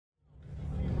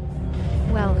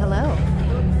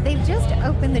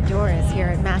open the doors here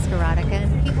at Masqueradica,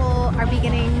 and people are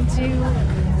beginning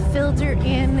to filter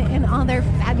in all their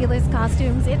fabulous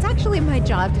costumes. It's actually my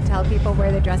job to tell people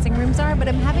where the dressing rooms are, but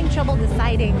I'm having trouble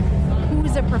deciding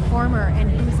who's a performer and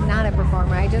who's not a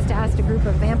performer. I just asked a group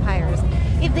of vampires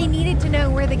if they needed to know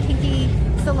where the Kinky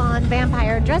Salon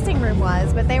vampire dressing room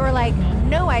was, but they were like,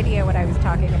 no idea what I was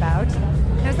talking about.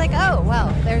 And I was like, oh,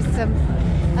 well, there's some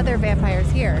other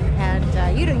vampires here, and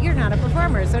you're not a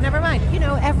performer, so never mind. You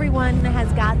know, everyone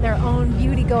has got their own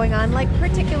beauty going on, like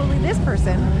particularly this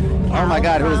person. Cal, oh my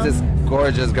God, who is this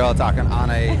gorgeous girl talking on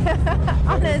a...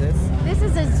 This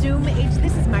is a Zoom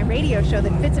this is my radio show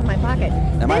that fits in my pocket.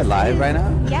 Am I live right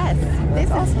now? Yes. This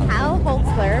is Hal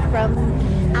Holtzler from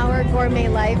Our Gourmet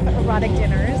Life Erotic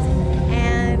Dinners,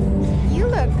 and you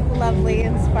look lovely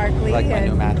and sparkly. Like my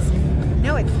new mask.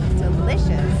 No, it's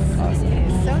delicious. Awesome.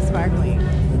 It is so sparkly.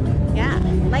 Yeah,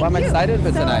 like well, I'm excited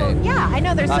for tonight. Yeah, I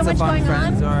know there's Lots so much of fun going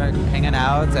friends on. are hanging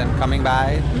out and coming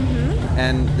by,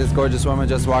 and this gorgeous woman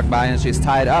just walked by and she's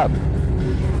tied up.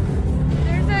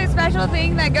 There's a special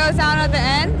thing that goes down at the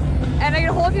end, and I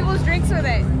can hold people's drinks with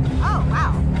it. Oh,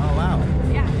 wow. Oh, wow.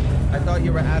 Yeah. I thought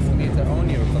you were asking me to own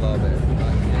you for a little bit.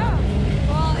 Oh.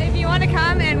 Well, if you want to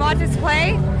come and watch us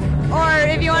play, or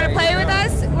if you want to play with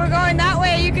us, we're going that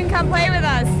way. You can come play with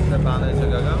us. Stefana to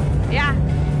go? Yeah.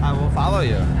 I will follow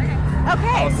you.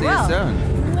 Okay, I'll see you soon.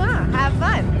 Have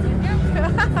fun.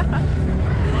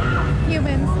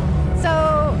 Humans.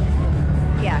 So,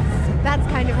 yes, that's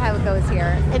kind of how it goes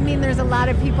here. I mean, there's a lot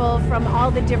of people from all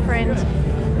the different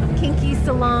kinky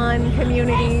salon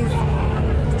communities.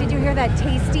 Did you hear that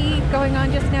tasty going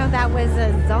on just now? That was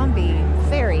a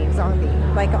fairy zombie,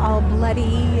 like all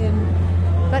bloody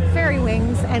but fairy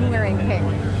wings and wearing pink.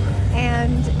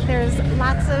 And there's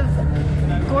lots of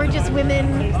gorgeous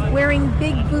women wearing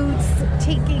big boots,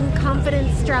 taking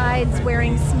confident strides,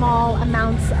 wearing small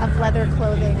amounts of leather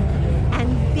clothing,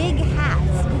 and big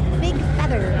hats with big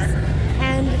feathers.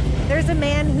 And there's a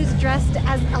man who's dressed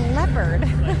as a leopard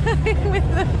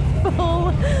with a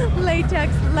full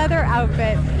latex leather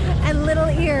outfit and little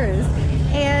ears.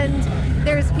 And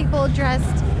there's people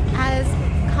dressed as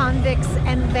convicts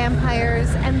and vampires,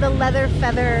 and the leather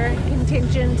feather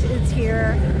contingent is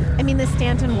here. I mean, the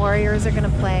Stanton Warriors are going to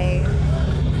play,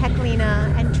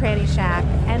 Heklina and Tranny Shack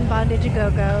and Bondage A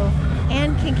Go-Go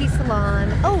and Kinky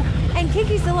Salon. Oh, and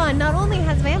Kinky Salon not only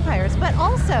has vampires, but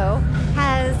also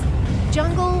has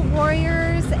jungle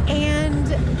warriors and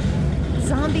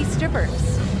zombie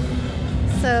strippers.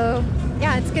 So,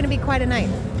 yeah, it's going to be quite a night.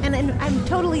 And I'm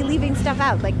totally leaving stuff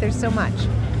out, like there's so much.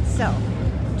 So,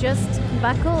 just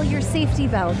buckle your safety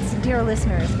belts, dear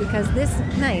listeners, because this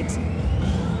night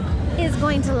is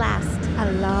going to last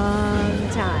a long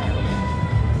time.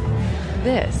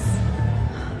 This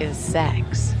is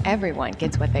sex. Everyone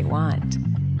gets what they want.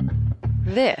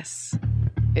 This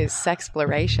is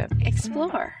sexploration.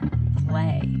 Explore.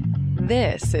 Play.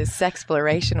 This is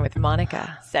Sexploration with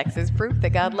Monica. Sex is proof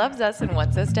that God loves us and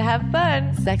wants us to have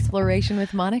fun. Sexploration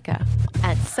with Monica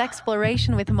at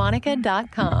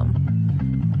sexplorationwithmonica.com.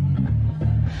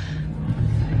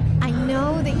 I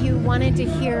know that you wanted to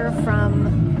hear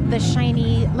from the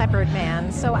shiny leopard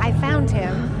man, so I found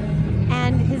him,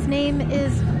 and his name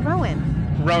is Rowan.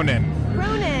 Ronan.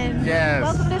 Ronan. Yes.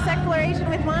 Welcome to Sexploration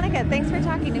with Monica. Thanks for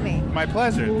talking to me. My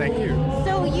pleasure. Thank you.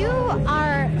 So you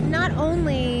are not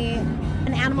only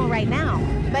an animal right now,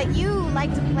 but you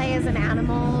like to play as an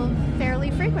animal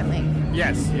fairly frequently.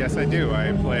 Yes, I do.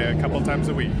 I play a couple times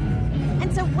a week.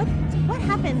 And so what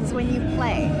happens when you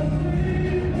play?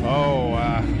 Oh,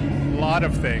 a lot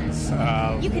of things.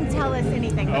 You can tell us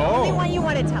anything, but Oh. only one you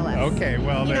want to tell us. Okay,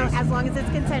 well, you know, there's... as long as it's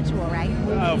consensual, right?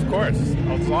 Of course,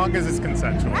 as long as it's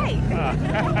consensual. Right.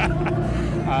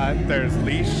 There's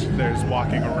leash, there's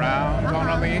walking around on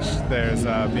a leash, there's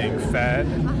being fed,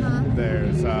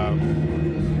 there's a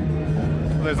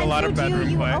lot of bedroom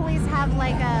you play. always have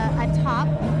like a top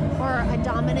or a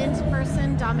dominant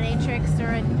person, dominatrix,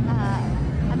 or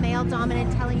a male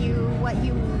dominant telling you what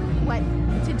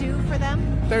to do for them?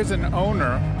 There's an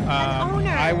owner. An owner.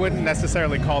 I wouldn't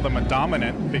necessarily call them a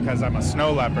dominant because I'm a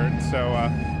snow leopard. So, a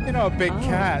big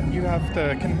cat, you have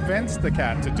to convince the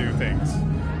cat to do things.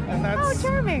 And that's,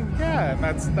 charming. Yeah, and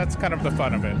that's kind of the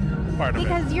fun of it, part of it.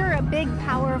 Because you're a big,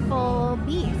 powerful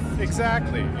beast.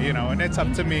 Exactly. And it's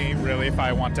up to me, really, if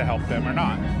I want to help them or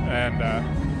not. And,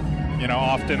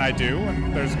 often I do,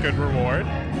 and there's good reward.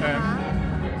 And,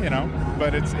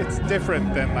 but it's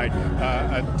different than like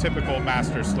a typical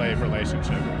master-slave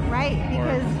relationship. Right,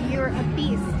 because you're a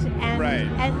beast. And, right.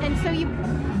 And so you,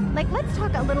 let's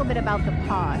talk a little bit about the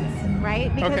paws,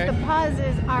 right? Because Okay. the paws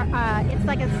it's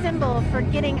like a symbol for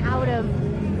getting out of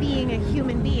being a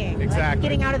human being. Like Exactly.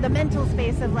 getting out of the mental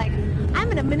space of like, I'm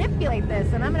going to manipulate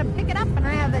this and I'm going to pick it up and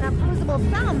I have an opposable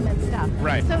thumb and stuff.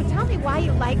 Right. So tell me why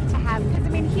you like to have, because I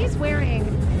mean, he's wearing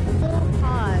full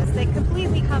paws that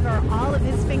completely cover all of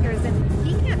his fingers and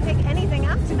he can't pick anything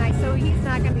up tonight, so he's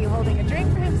not going to be holding a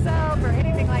drink for himself or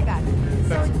anything like that.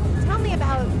 So tell me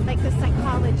about like the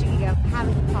psychology of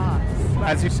having paws.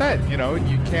 As you said, you know,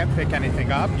 you can't pick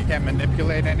anything up, you can't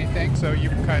manipulate anything, so you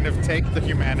kind of take the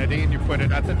humanity and you put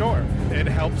it at the door. It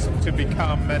helps to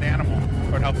become an animal,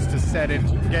 or it helps to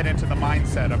get into the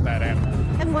mindset of that animal.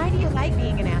 And why do you like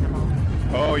being an animal?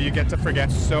 Oh, you get to forget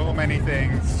so many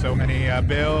things, so many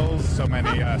bills, so many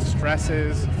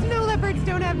stresses. Snow leopards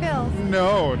don't have bills.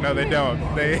 No, they don't.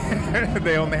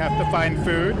 They only have to find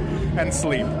food and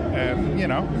sleep, and you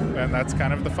know, and that's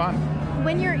kind of the fun.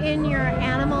 When you're in your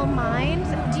animal mind,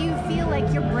 do you feel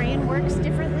like your brain works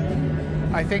differently?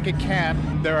 I think it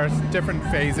can. There are different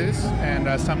phases,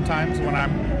 and sometimes when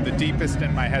I'm the deepest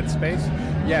in my headspace,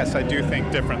 yes, I do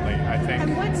think differently. I think.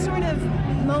 And what sort of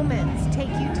moments take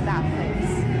you to that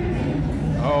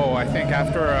place? Oh, I think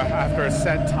after a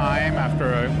set time,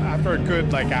 after a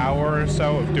good like hour or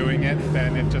so of doing it,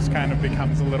 then it just kind of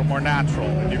becomes a little more natural.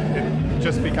 It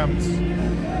just becomes,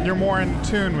 you're more in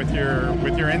tune with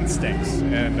your instincts,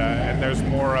 and there's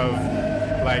more of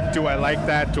like, do I like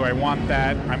that? Do I want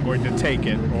that? I'm going to take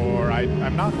it, or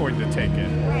I'm not going to take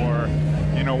it, or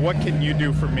you know, what can you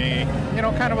do for me? You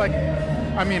know, kind of like,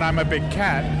 I mean, I'm a big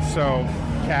cat, so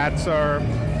cats are,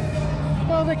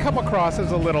 well, they come across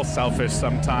as a little selfish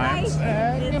sometimes, Right.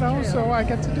 and you know, It's true. so I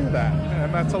get to do that,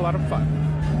 and that's a lot of fun.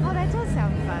 Oh, that does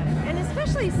sound fun. And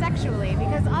especially sexually,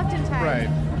 because oftentimes Right.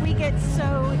 we get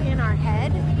so in our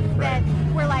head that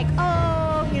we're like,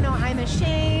 oh, you know, I'm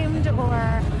ashamed,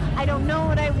 or I don't know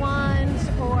what I want,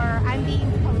 or I'm being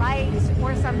polite,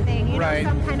 or something, you Right. know,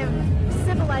 some kind of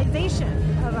civilization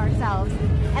of ourselves.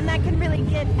 And that can really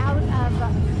get out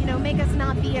of, you know, make us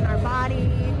not be in our body.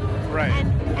 Right.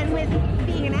 And with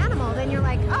being an animal, then you're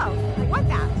like, oh, I want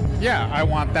that. Yeah, I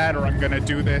want that, or I'm going to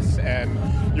do this, and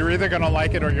you're either going to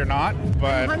like it or you're not, I'm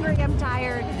but hungry, I'm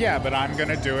tired. yeah, but I'm going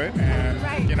to do it, and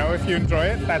Right. you know, if you enjoy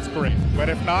it, that's great. But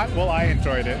if not, well, I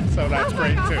enjoyed it, so that's Oh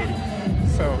my great God. too.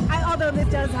 So, Although this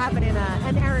does happen in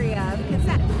an area of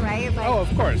consent, right? Like, oh,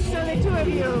 of course. So the two of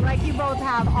you, like, you both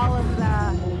have all of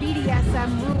the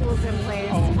BDSM rules in place.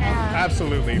 Oh,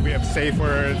 absolutely. We have safe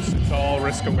words. It's all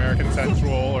risk-aware,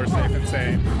 consensual, or safe and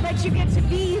sane. But you get to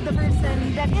be the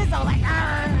person that is all like,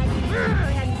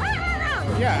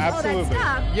 Yeah, all that absolutely.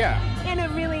 stuff Yeah. in a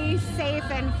really safe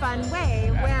and fun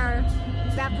way where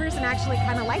that person actually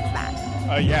kind of likes that.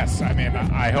 Yes. I mean,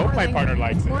 I hope More my than- partner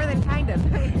likes More it. than kind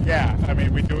of. Yeah. I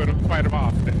mean, we do it quite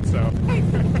often, so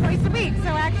Twice a week, so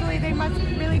actually they must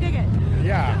really dig it.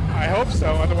 yeah. I hope so.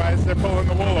 Otherwise, they're pulling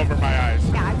the wool over my eyes.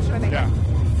 Yeah, I'm sure they Yeah. do.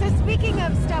 So speaking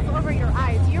of stuff over your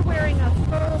eyes, you're wearing a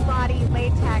full body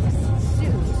latex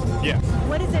suit. Yes.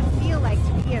 What does it feel like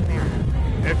to be in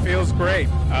there? It feels great.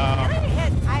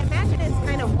 I imagine it's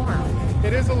kind of warm.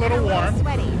 It is a little A little warm.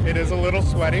 sweaty. It is a little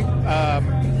sweaty. You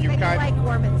But kind you like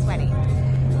warm and sweaty.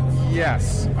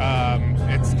 yes.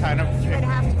 It's kind of You would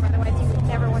have to, otherwise you would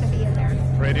never want to be in there.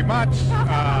 pretty much.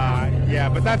 Yeah,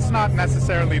 but that's not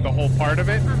necessarily the whole part of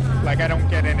it. Like, I don't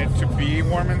get in it to be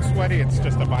warm and sweaty. It's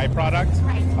just a byproduct.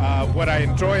 Right. What I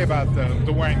enjoy about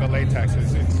the wearing the latex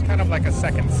is it's kind of like a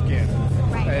second skin.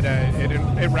 Right.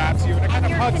 It wraps you and it kind And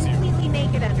of you're hugs you. completely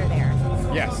naked under there.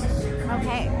 Yes.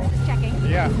 Okay, checking.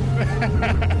 Yeah.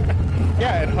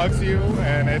 Yeah, it hugs you,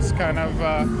 and it's kind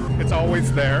of, it's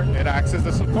always there. It acts as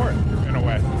a support in a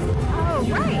way. Oh,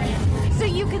 right. So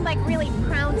you can like really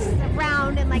prance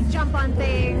around and like jump on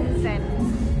things,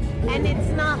 and it's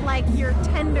not like your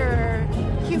tender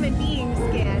human being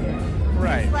skin.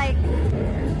 Right. It's like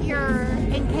you're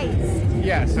encased,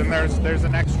 Yes, and there's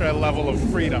an extra level of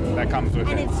freedom that comes with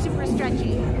and it. it's super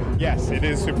stretchy. Yes, it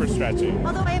is super stretchy.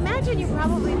 Although I imagine you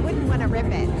probably wouldn't want to rip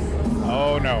it.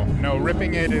 Oh no,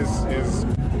 ripping it is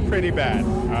pretty bad.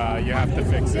 You have to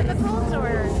fix it. Difficult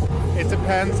or It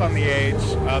depends on the age.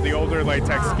 The older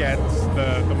latex gets,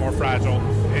 the more fragile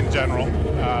in general.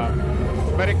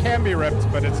 But it can be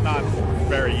ripped, but it's not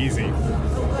very easy.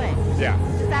 good. Yeah,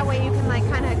 That way you can like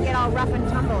kind of get all rough and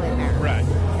tumble in there. right.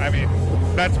 I mean,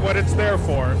 that's what it's there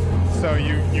for. So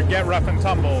you get rough and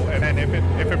tumble, and then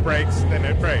if it breaks, then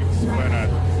it breaks. But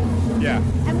yeah.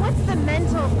 And what's the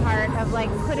mental part of like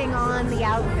putting on the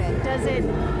outfit? Does it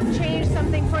change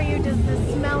something for you? Does the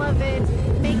smell of it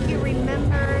make you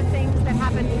remember things that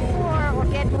happened before, or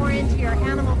get more into your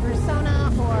animal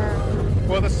persona, or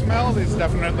Well, the smell is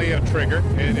definitely a trigger.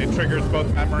 It triggers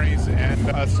both memories and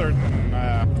a certain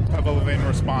pavlovian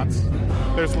response.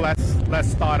 There's less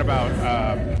less thought about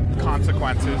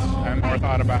consequences and more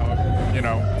thought about,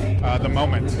 the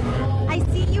moment. I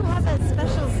see you have a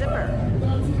special zipper.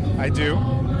 I do.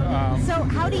 So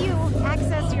how do you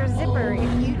access your zipper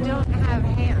if you don't have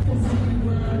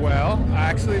hands? Well,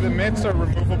 actually, the mitts are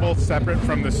removable separate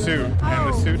from the suit,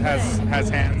 and the suit has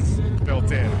hands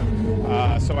built in,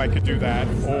 so I could do that,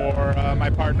 or my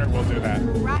partner will do that.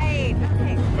 Right.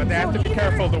 Okay. But they have to be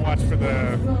careful to watch for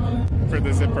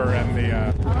the zipper and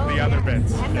the other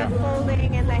bits. And the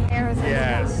folding and the hairs. And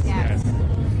Yes, stuff. yes.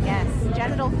 Yes,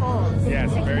 genital folds. Yes,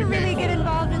 They very can really painful. get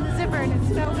involved in the zipper, and it's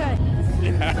so good.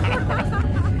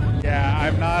 Yeah,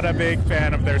 I'm not a big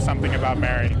fan of There's Something About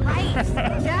Mary. Right.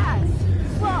 Yes.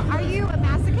 Well, are you a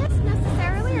masochist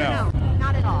necessarily, or No.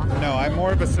 Not at all. No, I'm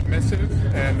more of a submissive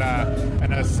and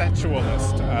a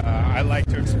sensualist. I like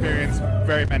to experience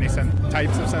very many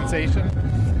types of sensation.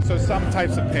 So some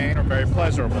types of pain are very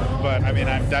pleasurable, but I mean,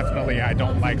 I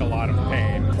don't like a lot of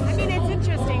pain. I mean, it's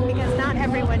interesting because not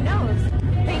everyone knows.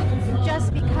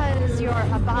 Just because you're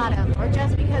a bottom or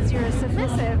just because you're a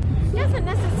submissive doesn't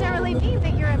necessarily mean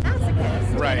that you're a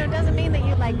masochist. Right. You know, doesn't mean that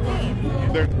you like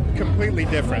pain. They're completely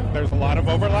different. There's a lot of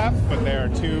overlap, but they are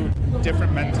two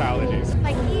different mentalities.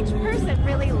 Like each person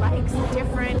really likes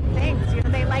different things. You know,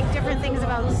 they like different things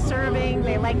about serving.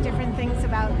 They like different things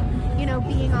about,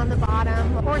 being on the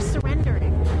bottom or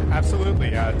surrendering. Absolutely.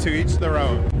 To each their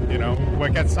own.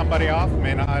 What gets somebody off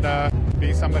may not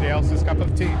be somebody else's cup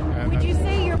of tea. And, Would you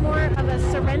say you're more of a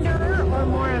surrenderer or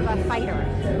more of a fighter?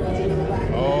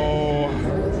 Oh,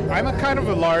 I'm a kind of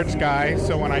a large guy,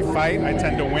 so when I fight, I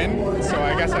tend to win. So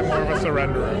I guess I'm more of a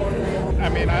surrenderer. I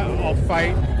mean, I'll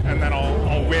fight and then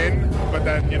I'll win, but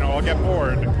then I'll get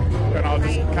bored, and I'll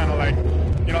just kind of like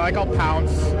I'll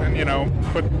pounce and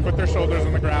put their shoulders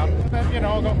on the ground. And then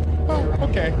I'll go, oh,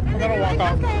 okay, and then I'll walk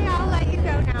off. Okay, I'll let you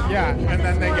go now. Yeah, Because and then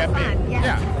it's they more get fun. me. Yes,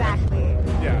 Yeah. exactly.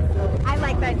 Yeah. I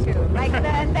like that too. Like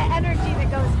the energy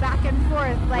that goes back and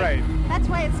forth. Like Right. that's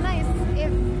why it's nice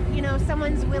if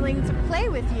someone's willing to play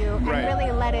with you and Right.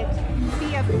 really let it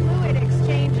be a fluid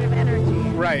exchange of energy.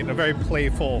 Right, a very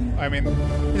playful. I mean,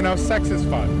 sex is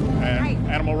fun, and Right.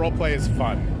 animal role play is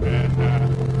fun,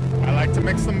 and I like to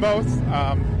mix them both.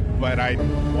 But I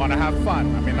want to have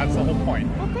fun. I mean, that's the whole point.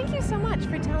 Well, thank you so much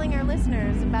for telling our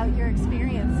listeners about your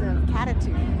experience of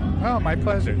Catitude. Oh, my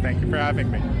pleasure. Thank you for having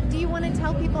me. Do you want to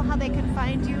tell people how they can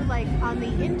find you, like on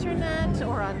the internet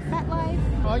or on FetLife?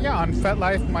 Oh yeah, on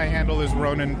FetLife, my handle is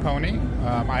Ronin Pony.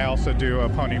 I also do a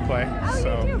pony play. Oh,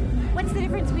 so. you do. What's the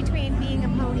difference between being a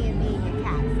pony and being a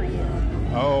cat for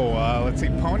you? Oh, let's see.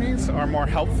 Ponies are more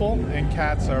helpful, and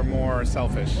cats are more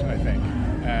selfish, I think.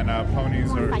 And ponies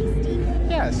More are feisty.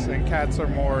 yes, and cats are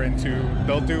more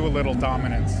they'll do a little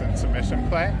dominance and submission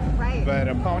play. Right. But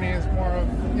a pony is more of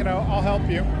I'll help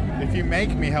you. If you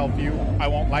make me help you, I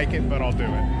won't like it, but I'll do it.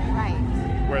 Right.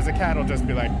 Whereas a cat will just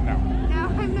be like, no. No,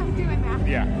 I'm not doing that.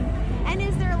 Yeah. And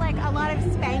is there like a lot of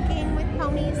spanking with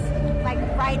ponies? Like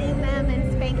riding them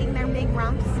and spanking their big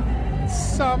rumps?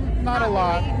 Some, not Not a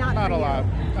lot. really, not Not for a you.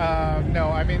 lot. No,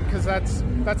 I mean, because that's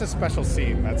a special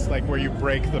scene. That's like where you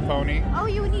break the pony. Oh,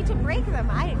 you would need to break them.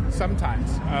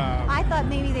 Sometimes. I thought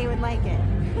maybe they would like it.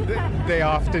 They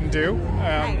often do.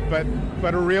 Right.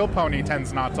 But a real pony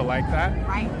tends not to like that.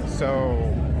 Right. So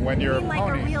when you're You mean a like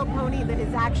pony. a real pony that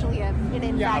is actually a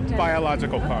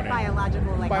biological pony.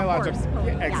 Biological, like a horse pony.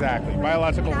 Yeah, exactly.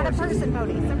 Biological Not horses. a person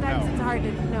pony. Sometimes No. it's hard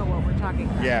to know what we're talking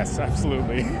about. Yes,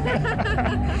 absolutely.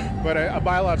 But a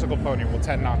biological pony will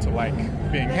tend not to like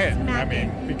being The hit. smacking. I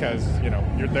mean, because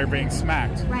they're being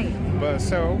smacked. Right. But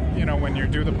so when you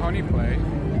do the pony play,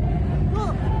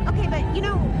 Well, okay, but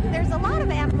there's a lot of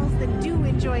animals that do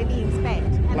enjoy being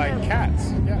spanked. And like the-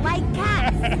 cats. Yeah. Like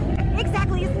cats.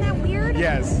 Exactly. Isn't that weird?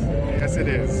 Yes, it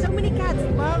is. So many cats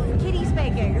love kitty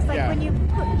spanking. It's like Yeah. when you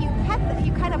pet them,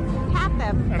 you kind of pat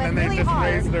them, And but then they really just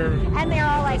hard. raise their- And they're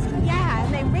all like, yeah,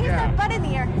 and they raise Yeah. their butt in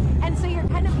the air. And so you're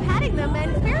kind of patting them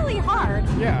and fairly hard,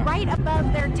 Yeah. right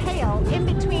above their tail, in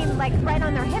between, like right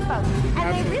on their hip bone. And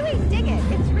Absolutely. they really dig it.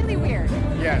 It's really weird.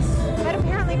 Yes. But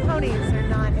apparently ponies are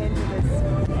not into this.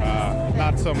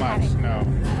 Not so much. Patting. No.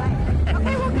 Right.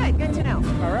 Okay, well, good. Good to know.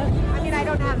 All right. I mean, I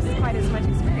don't have quite as much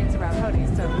experience around ponies,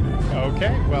 so.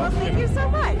 Okay. Well, Well, thank you so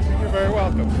much. you're very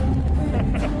welcome.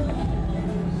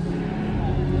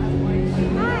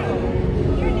 Hi,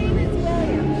 your name is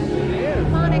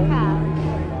William. Monica.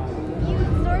 You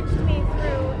searched me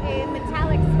through a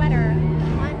metallic sweater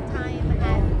one time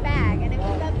at Bag, and it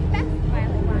was the best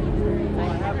Violet Wine experience I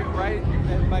I've have ever it right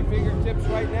at my fingertips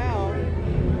right now.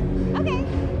 had. Okay,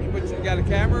 But you got a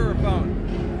camera or a phone?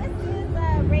 this is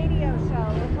a radio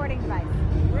show recording device.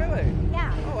 Really?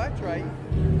 Yeah, Oh, that's right.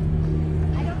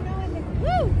 I don't know if it's.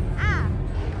 Woo! Ah!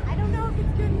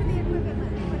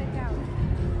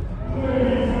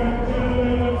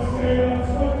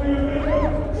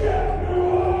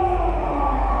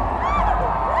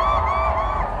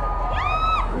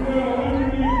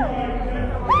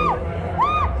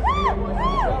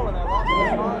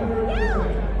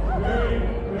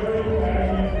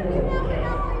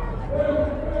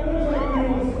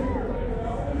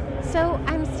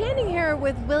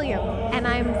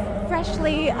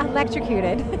 freshly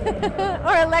electrocuted,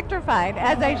 or electrified,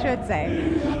 as I should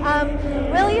say.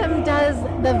 William does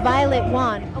the violet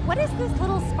wand. What is this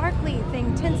little sparkly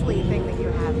thing, tinsely thing that you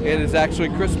have here? It is actually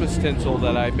Christmas tinsel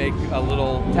that I make a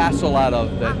little tassel out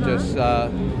of that just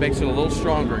makes it a little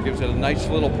stronger, gives it a nice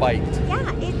little bite. Yeah,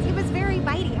 it was very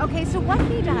bitey. Okay, so what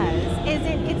he does is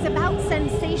it's about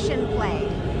sensation play,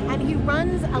 and he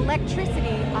runs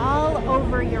electricity all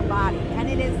over your body, and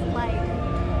it is like,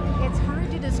 it's hard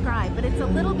to describe, but it's a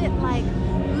little bit like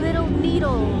little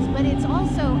needles, but it's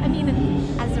also, I mean,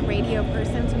 as a radio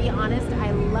person, to be honest,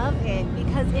 I love it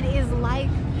because it is like,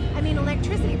 I mean,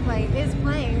 electricity play is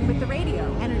playing with the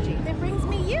radio energy. It brings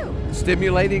me you.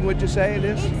 Stimulating, would you say it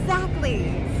is?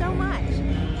 Exactly, so much.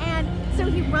 And so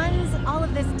he runs all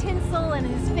of this tinsel and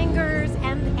his fingers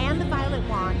and the violet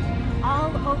wand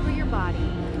all over your body,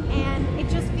 and it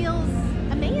just feels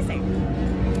amazing.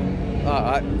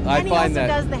 I and he find also that.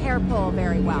 does the hair pull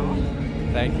very well.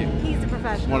 Thank you. He's a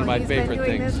professional. One of my He's favorite been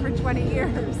doing things. this for 20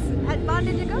 years at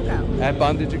Bondage A Go-Go. At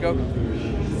Bondage A Go-Go.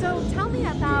 So tell me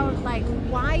about like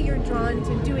why you're drawn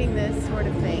to doing this sort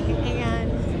of thing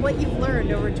and what you've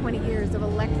learned over 20 years of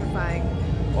electrifying.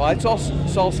 Well, I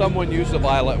saw someone use the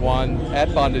violet wand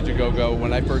at Bondage A Go-Go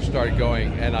when I first started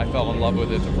going, and I fell in love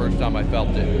with it the first time I felt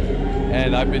it.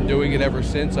 And I've been doing it ever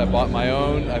since. I bought my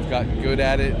own. I've gotten good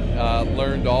at it,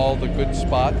 learned all the good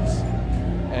spots.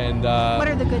 And what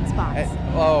are the good spots?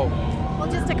 Well,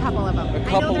 just a couple of them. A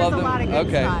couple I know there's of them. a lot of good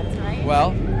Okay. spots, right?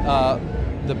 Well,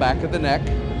 the back of the neck,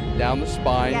 down the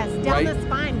spine. Yes, down the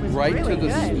spine was right really to the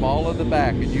good. small of the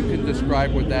back, and you can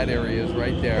describe what that area is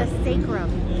right there. The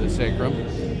sacrum. The sacrum.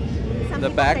 Some The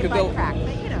people back say of the butt crack,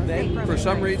 but you know, then sacrum for is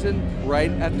some right. reason,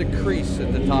 right at the crease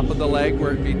at the top of the leg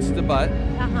where it meets the butt,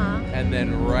 and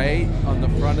then right on the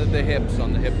front of the hips,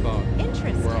 on the hip bone.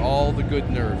 Interesting. Where all the good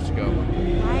nerves go.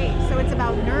 Right, so it's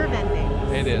about nerve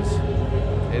endings. It is.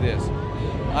 It is.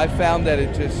 I found that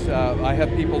it just, I have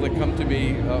people that come to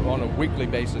me on a weekly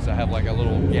basis. I have like a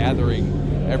little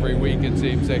gathering every week, it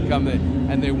seems. They come in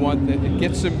and they want, it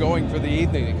gets them going for the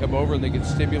evening. They come over and they get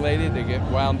stimulated, they get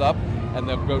wound up, and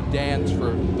they'll go dance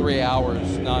for 3 hours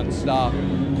nonstop,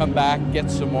 come back,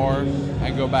 get some more,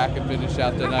 and go back and finish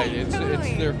out the night. It's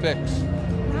their fix.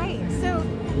 Right, so,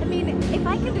 I mean, if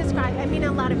I could describe, I mean,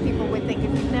 a lot of people would think if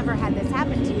you've never had this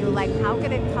happen to you, like, how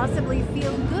could it possibly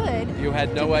feel good? You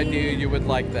had no idea you would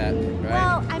like that, right?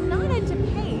 Well, I'm not into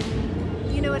pain,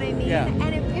 you know what I mean? Yeah.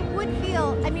 And it would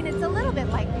feel, I mean, it's a little bit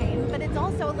like pain, but it's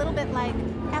also a little bit like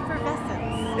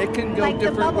effervescence. It can go like the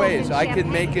different bubbles ways. in I can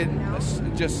make it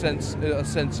champagne, just a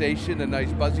sensation, a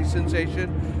nice buzzy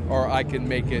sensation, or I can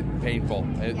make it painful.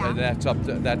 And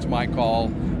that's my call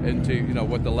into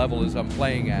what the level is I'm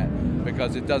playing at,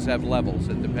 because it does have levels,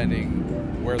 and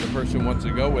depending where the person wants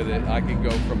to go with it, I can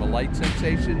go from a light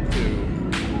sensation to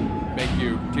make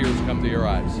you tears come to your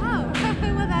eyes. Oh,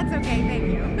 well, that's okay, thank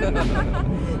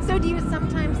you. So do you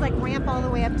sometimes like ramp all the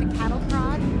way up to cattle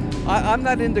prod? I'm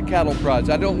not into cattle prods.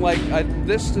 I don't like,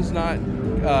 this does not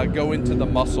go into the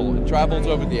muscle. It travels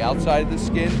over the outside of the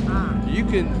skin.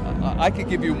 I could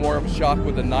give you more of a shock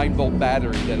with a 9-volt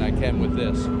battery than I can with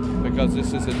this, because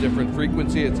this is a different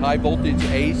frequency. It's high voltage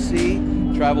AC,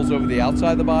 travels over the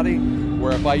outside of the body,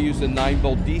 where if I use a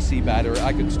 9-volt DC battery,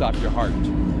 I could stop your heart.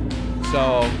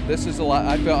 So this is a lot,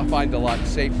 I find a lot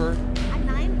safer. A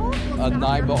 9-volt? A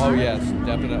 9-volt, oh yes,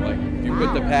 definitely. If you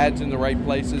put the pads in the right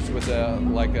places with a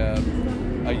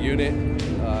unit,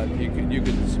 you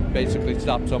can basically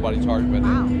stop somebody's heart with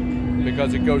it.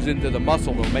 Because it goes into the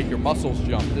muscle, it'll make your muscles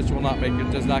jump. This will not make it,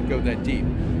 does not go that deep.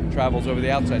 It travels over the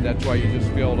outside. That's why you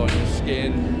just feel it on your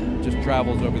skin. It just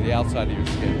travels over the outside of your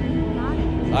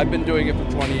skin. I've been doing it for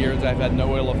 20 years. I've had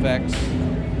no ill effects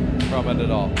from it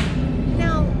at all.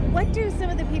 Now, what do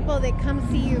some of the people that come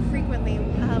see you frequently,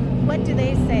 what do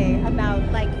they say about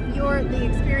like the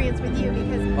experience with you?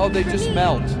 Because they for just me,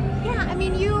 melt. Yeah, I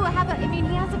mean, he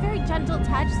has a very gentle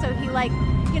touch, so he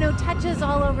touches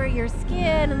all over your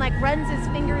skin and like runs his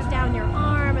fingers down your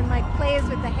arm and like plays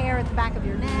with the hair at the back of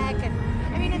your neck. And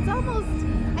I mean, it's almost,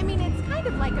 it's kind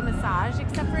of like a massage,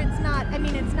 except for it's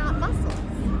not muscles.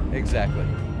 Exactly.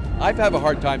 I have a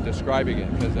hard time describing it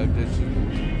because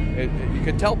you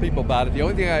can tell people about it. The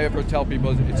only thing I ever tell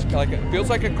people is it feels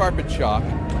like a carpet shock.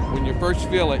 When you first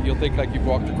feel it, you'll think like you've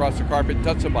walked across the carpet and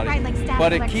touched somebody. Right, like static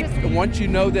but it electricity. keeps, once you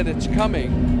know that it's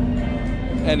coming,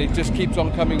 and it just keeps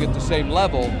on coming at the same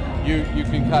level, you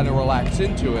can kind of relax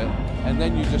into it, and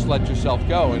then you just let yourself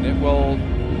go, and it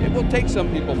will take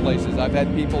some people places. I've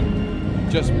had people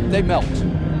they melt.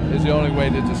 Is the only way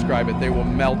to describe it. They will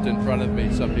melt in front of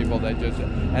me. Some people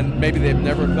and maybe they've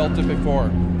never felt it before.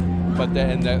 But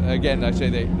again, I say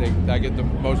I get the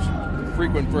most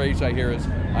frequent phrase I hear is,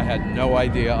 "I had no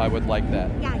idea I would like that."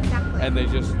 Yeah, exactly. And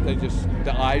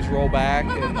the eyes roll back.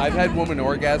 And I've had women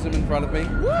orgasm in front of me.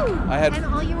 Woo! And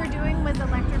all you were doing was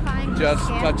electrifying just the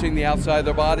skin? touching the outside of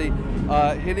their body,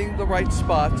 hitting the right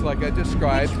spots like I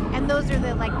described, And those are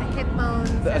the hip bones.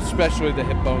 especially the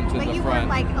hip bones in But the you front.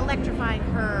 weren't electrifying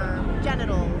her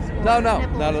genitals. Or No,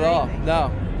 nipples not at or all. anything.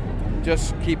 No.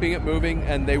 Just keeping it moving,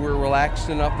 and they were relaxed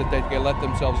enough that they could let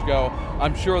themselves go.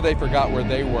 I'm sure they forgot where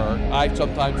they were. I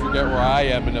sometimes forget where I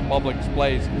am in a public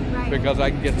place Right. because I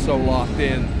can get so locked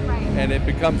in, Right. and it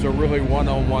becomes a really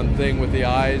one-on-one thing with the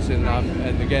eyes and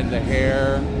again the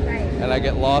hair, Right. and I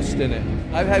get lost in it.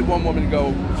 I've had one woman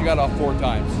go; she got off 4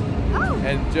 times, Oh.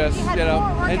 and just you had you know,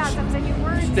 4 and orgasms and you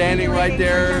weren't standing right stimulating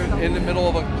her there genitals. in the middle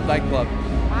of a nightclub.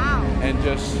 Wow. And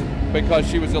just because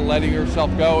she was letting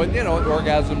herself go, and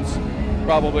orgasms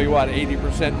probably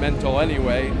 80% mental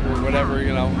anyway, or whatever,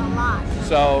 A lot.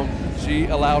 So she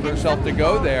allowed And herself some to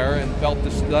go people- there and felt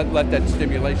let that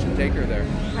stimulation take her there.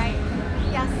 Right.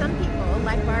 Yeah, some people,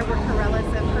 like Barbara Carrellas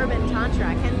of Urban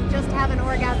Tantra, can just have an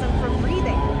orgasm from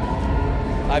breathing.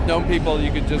 I've known people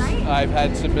Right. I've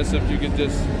had submissives, you could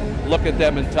just look at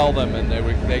them and tell them, and they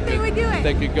could do it.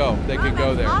 They could go. They Oh, could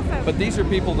go that's there. awesome. But these are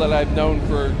people that I've known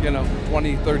for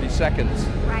 20, 30 seconds.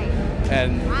 Right.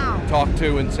 And Wow. talked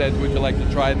to and said, "Would you like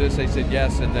to try this?" They said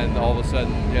yes, and then all of a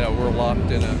sudden, we're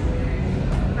locked in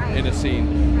Right. a scene.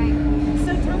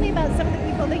 Right. So tell me about some of the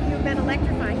people that you've been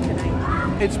electrifying tonight.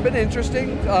 It's been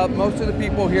interesting. Most of the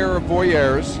people here are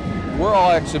voyeurs. We're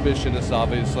all exhibitionists,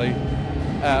 obviously,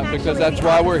 because that's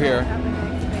why we're here.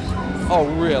 Oh,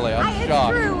 really? I'm It's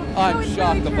shocked. true. I'm No, it's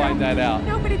shocked really to true. find that out.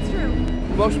 No, but it's true.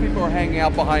 Most people are hanging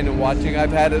out behind and watching.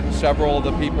 I've had several of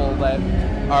the people that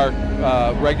are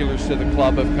regulars to the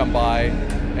club have come by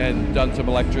and done some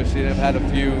electricity. I've had a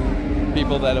few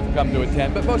people that have come to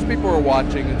attend, but most people are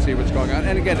watching and see what's going on.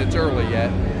 And again, it's early yet,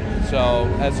 so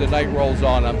as the night rolls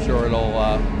on, I'm sure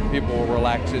people will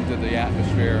relax into the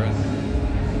atmosphere.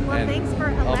 Well, and thanks for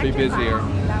I'll be electrifying busier.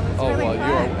 me. That was Oh really well, fun.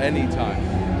 you are anytime.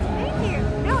 Thank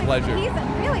you. No, Pleasure. He's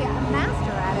really a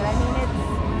master at it. I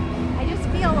mean, I just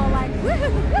feel all like,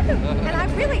 and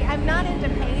I'm not into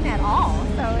pain at all.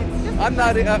 So it's just. I'm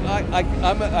not.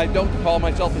 I don't call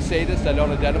myself a sadist. I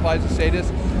don't identify as a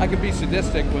sadist. I can be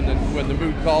sadistic when the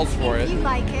mood calls for If it. you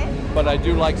like it, But I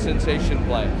do like sensation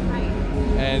play, right?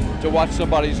 and to watch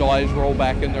somebody's eyes roll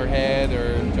back in their head,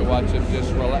 or to watch them just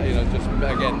just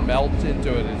again melt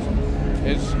into it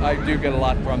is I do get a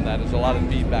lot from that. There's a lot of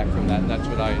feedback from that, and that's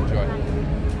what I enjoy.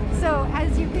 So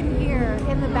as you can hear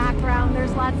in the background,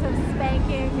 there's lots of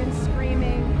spanking and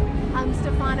screaming.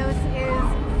 Stefanos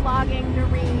is flogging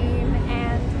Noreen,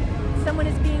 and someone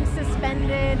is being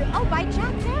suspended. Oh, by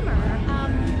Jack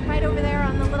Hammer, right over there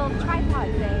on the little tripod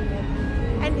thing.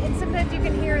 And sometimes you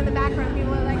can hear in the background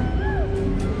people are like,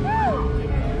 woo!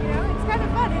 It's kind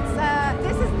of fun.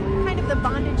 This is kind of the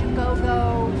Bondage and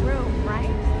Go-Go room, right?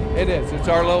 It is. It's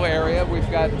our little area. We've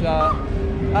got,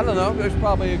 I don't know, there's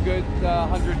probably a good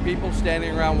 100 people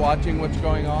standing around watching what's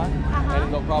going on. Uh-huh.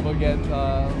 And they'll probably get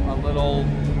a little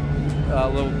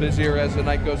busier as the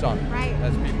night goes on. Right.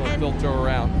 As people And- filter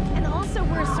around. And also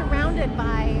we're surrounded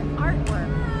by artwork.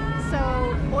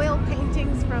 So oil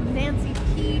paintings from Nancy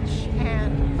Peach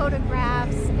and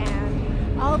photographs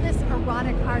and all this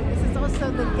erotic art. This is also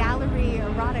the Gallery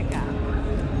Erotica.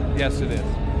 Yes, it is.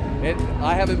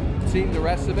 I haven't seen the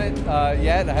rest of it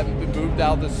yet. I haven't been moved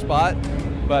out of this spot,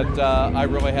 but I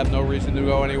really have no reason to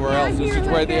go anywhere else. This is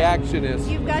where the action is.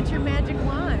 You've got your magic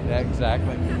wand. Yeah,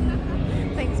 exactly.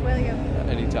 Thanks, William.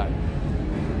 Anytime.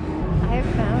 I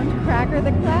have found Cracker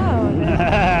the Clown.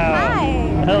 Hi.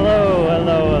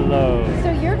 Hello.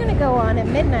 So you're going to go on at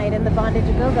midnight in the Bondage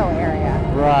and Go-Go area.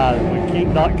 Right, with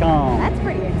Kink.com. That's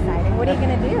pretty exciting. What are you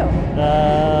going to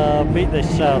do? Beat the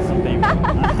shit out of some people.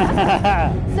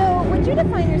 So would you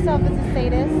define yourself as a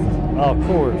sadist? Oh, of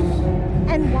course.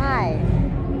 And why?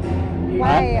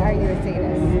 Why are you a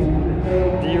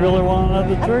sadist? Do you really want to know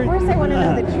the truth? Of course I want to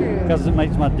know the truth. Because it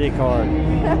makes my dick hard.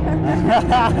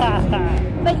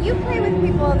 But you play with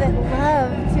people that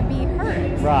love to be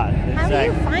hurt. Right, How do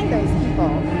you exactly. find those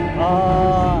people?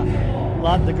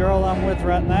 Like the girl I'm with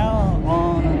right now,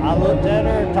 I looked at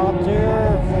her, talked to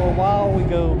her for a while. We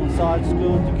go massage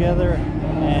school together,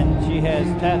 and she has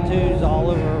tattoos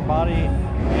all over her body,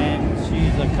 and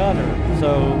she's a cutter.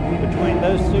 So between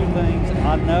those two things,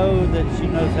 I know that she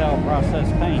knows how to process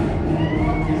pain.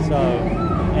 So,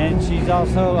 and she's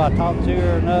also, I talked to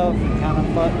her enough and kind of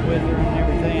fucked with her and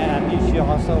everything, and I knew she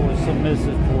also was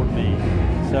submissive toward me.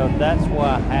 So that's what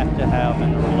I have to have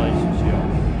in a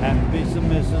relationship. has to be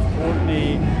submissive toward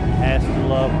me, has to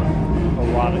love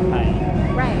erotic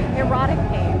pain. Right, erotic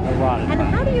pain. Erotic And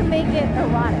pain. how do you make it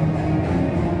erotic?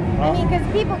 I mean,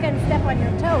 because people can step on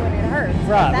your toe and it hurts. but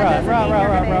Right, that doesn't mean you're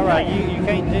gonna right. enjoy it. You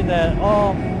can't do that.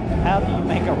 How do you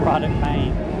make erotic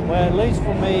pain? Well, at least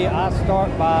for me, I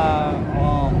start by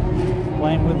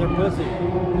playing with their pussy.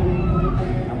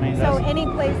 I mean, So that's, any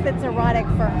place that's erotic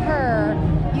for her,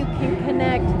 you can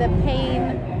connect the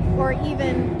pain or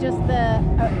even just the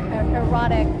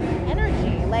erotic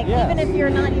energy. Like Yes. even if you're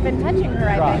not even touching her,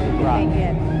 I Right, bet you can right. make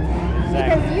it.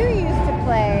 Exactly. Because you used to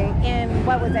play in,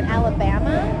 what was it,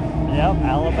 Alabama? Yep,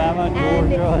 Alabama, And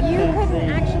Georgia, you couldn't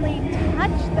Tennessee. actually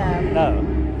touch them.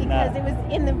 No. Because no. it was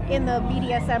in the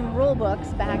BDSM rule books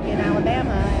back in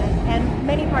Alabama and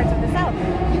many parts of the South.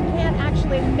 You can't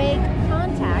actually make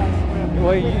contact.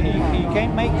 Well, you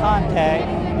can't make contact,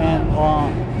 and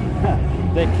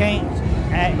they can't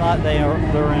act like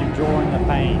they're enjoying the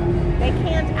pain. They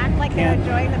can't act like they're Can't-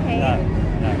 enjoying the pain.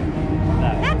 No.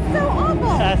 That's so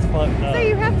awful. That's fucked up. So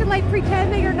you have to like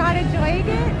pretend that you're not enjoying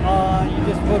it? You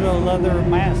just put a leather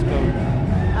mask over.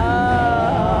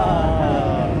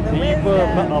 The And you put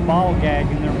wisdom. a ball gag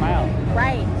in their mouth.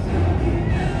 Right.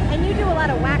 And you do a lot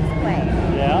of wax play.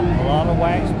 Yeah, a lot of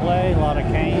wax play, a lot of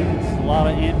canes, a lot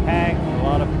of impact, a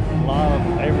lot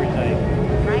of everything.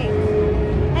 Right.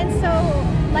 And so,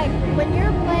 like, when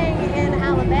you're playing in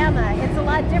Alabama, it's a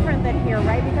lot different than here,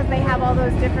 right? Because they have all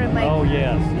those different, like, Oh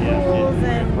yes, rules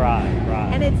and right.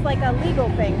 and it's like a legal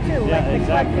thing too. Yeah, Like the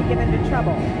exactly. club could get into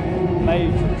trouble.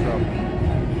 Major trouble.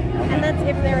 And that's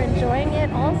if they're enjoying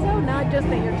it also, not just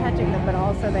that you're touching them, but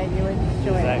also that you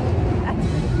enjoy Exactly. it. That's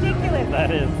ridiculous.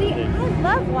 That is See, ridiculous. I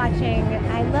love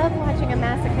watching a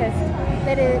masochist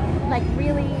that is like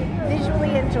really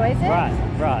visually enjoys it.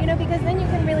 Right. You know, because then you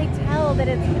can really tell that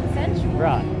it's consensual.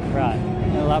 Right.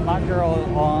 You know, like my girl,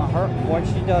 what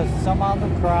she does, some of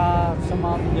them cry, some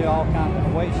of them do all kinds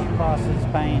of. The way she processes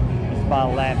pain is by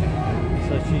laughing.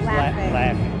 So she's laughing.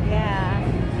 Yeah.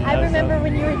 You I know, remember so-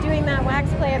 when you were doing that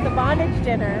wax play at the bondage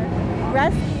dinner,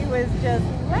 Rusty was just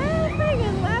laughing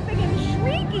and laughing and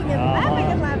shrieking and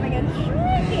laughing and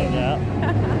shrieking. Yeah.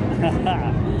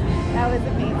 That was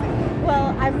amazing.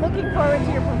 Well, I'm looking forward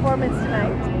to your performance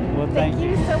tonight. Well, Thank thank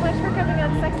you so much for coming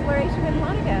on Sexploration with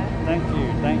Monica. Thank you.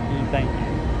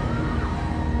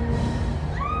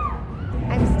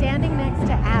 I'm standing next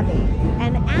to Abby,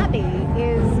 and Abby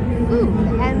is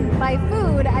food. And by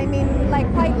food, I mean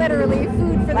like quite literally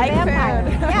food for Like the vampire.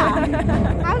 food.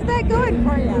 Yeah. How's that going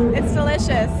for you? It's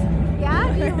delicious.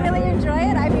 Yeah? Do you really enjoy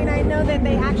it? I mean, I know that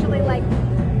they actually like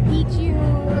eat you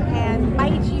and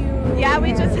bite you. Yeah, we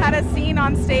and- just had a scene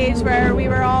on stage where we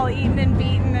were all eaten and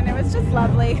beaten, and it was just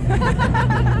lovely.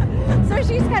 So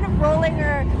she's kind of rolling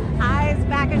her eyes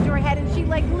back into her head, and she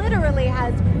like literally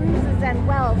has bruises and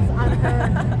welts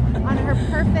on her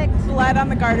perfect. Blood on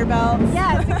the garter belts.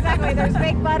 Yes, exactly. There's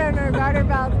fake blood on her garter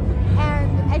belt,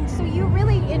 and so you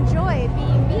really enjoy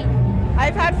being beaten.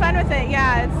 I've had fun with it.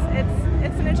 Yeah,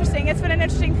 it's been an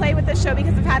interesting play with this show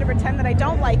because I've had to pretend that I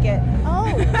don't like it. Oh,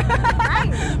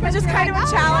 right. Which is kind of a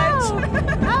challenge.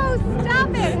 No. Oh, stop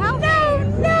it! Help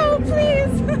No,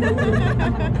 please.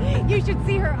 me! You should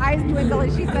see her eyes twinkle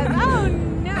as she says, "Oh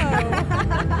no!"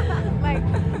 Like,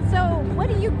 so what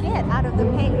do you get out of the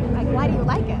pain? Like, why do you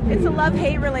like it? It's a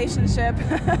love-hate relationship.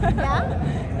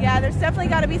 Yeah. Yeah, there's definitely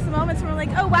got to be some moments where we're like,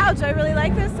 oh wow, do I really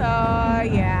like this? Oh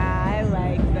yeah, I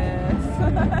like this.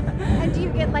 And do you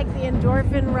get like the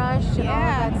endorphin rush and all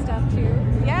Yeah. of that stuff too?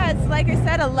 Yeah, it's like I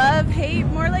said, a love-hate,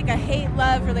 more like a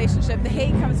hate-love relationship. The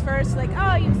hate comes first, like,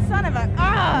 oh, you son of a, oh,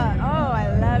 I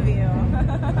love you.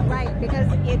 Right,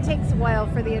 because it takes a while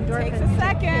for the endorphins Takes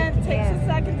a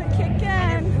second to kick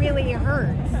and in. it really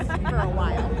hurts for a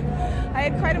while. I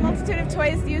had quite a multitude of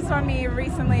toys used on me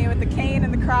recently with the cane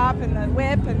and the crop and the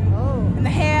whip and the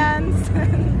hands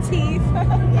and the teeth.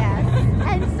 Yes.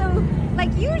 And so,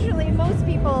 like, usually most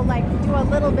people, like, do a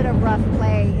little bit of rough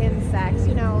play in sex,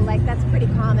 you know, like, that's pretty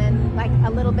common, like, a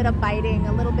little bit of biting,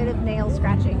 a little bit of nail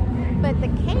scratching. But the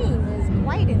cane is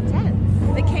quite intense.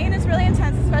 The cane is really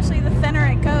intense, especially the thinner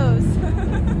it goes.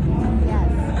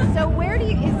 Yes. So where do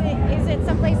you, is it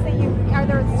someplace that are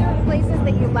there certain places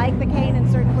that you like the cane and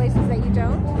certain places that you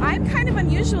don't? I'm kind of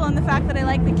unusual in the fact that I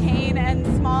like the cane and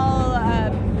small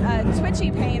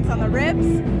twitchy pains on the ribs.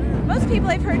 Most people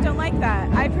I've heard don't like that.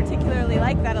 I particularly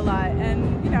like that a lot,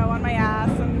 and you know, on my ass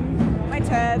and my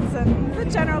tits and the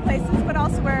general places, but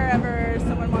also wherever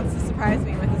someone wants to surprise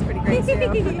me with is pretty great too.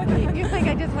 You're like,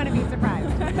 I just want to be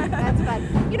surprised. That's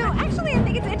fun. You know, actually, I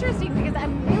think it's interesting because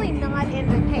I'm really not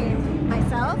into pain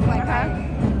myself. Like,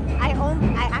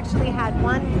 I actually had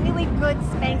one really good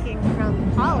spanking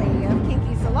from Polly of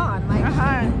Kinky Salon.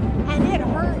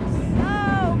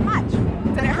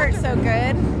 so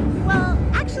good? Well,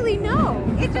 actually, no.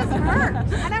 It just hurt.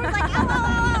 And I was like, oh, oh,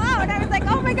 oh, oh, oh. And I was like,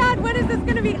 oh my God, when is this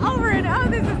going to be over? And oh,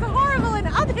 this is horrible. And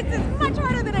oh, this is much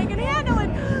harder than I can handle.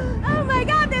 And oh my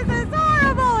God, this is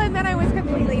horrible. And then I was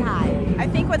completely high. I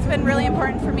think what's been really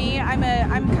important for me, I'm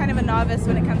kind of a novice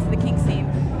when it comes to the kink scene.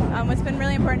 What's been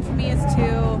really important for me is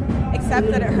to accept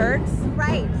that it hurts.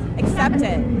 Right. Accept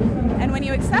it. And when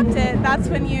you accept it, that's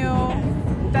when you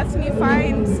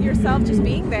find yourself just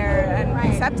being there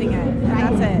and accepting it. And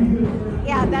that's it.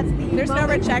 Yeah, that's the There's no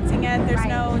rejecting it. There's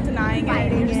no denying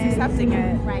it. You're just accepting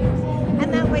it. Right.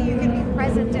 And that way you can be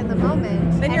present in the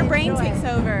moment. Then your brain takes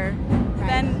over.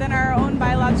 Then our own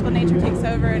biological nature takes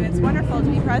over, and it's wonderful to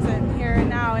be present here and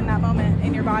now in that moment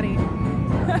in your body.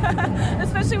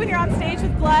 Especially when you're on stage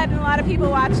with blood and a lot of people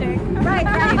watching. Right.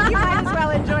 You might as well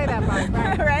enjoy that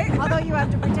part. Right? Although you have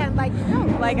to pretend like you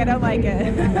don't. Like I don't like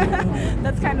it.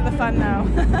 That's kind of the fun, though.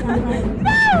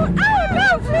 No! Oh,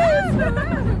 no,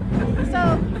 please! So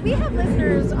we have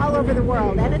listeners all over the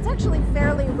world, and it's actually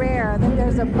fairly rare that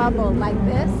there's a bubble like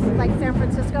this, like San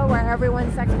Francisco, where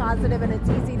everyone's sex positive and it's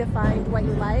easy to find what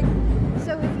you like.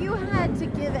 So if you had to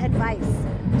give advice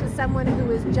to someone who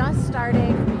was just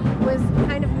starting, was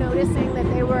kind of noticing that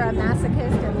they were a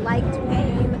masochist and liked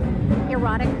pain,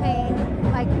 erotic pain,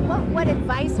 like what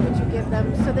advice would you give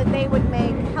them so that they would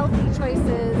make healthy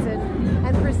choices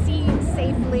and proceed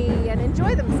safely and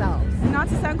enjoy themselves? Not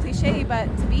to sound cliche, but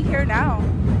to be here now.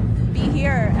 Be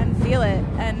here and feel it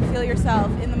and feel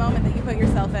yourself in the moment that you put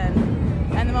yourself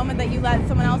in and the moment that you let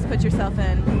someone else put yourself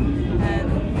in.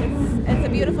 And it's a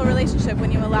beautiful relationship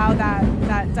when you allow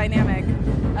that dynamic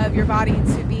of your body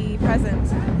to be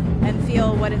present and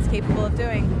feel what it's capable of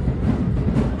doing.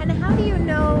 And how do you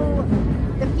know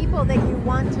the people that you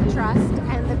want to trust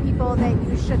and the people that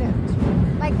you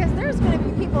shouldn't? Like, because there's going to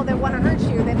be people that want to hurt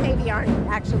you that maybe aren't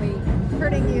actually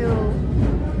hurting you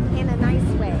in a nice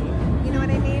way. You know what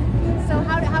I mean? So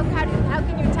how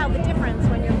can you tell the difference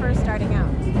when you're first starting out?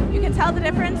 You can tell the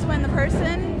difference when the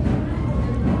person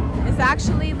is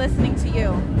actually listening to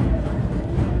you.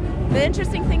 The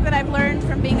interesting thing that I've learned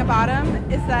from being a bottom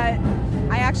is that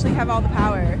I actually have all the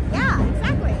power. Yeah,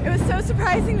 exactly. It was so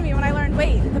surprising to me when I learned,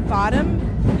 wait, the bottom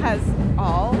has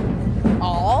all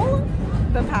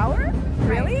the power?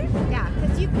 Really? Right. Yeah,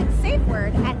 because you could safe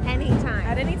word at any time.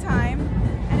 At any time.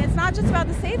 And it's not just about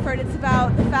the safe word, it's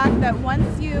about the fact that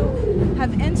once you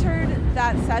have entered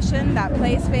that session, that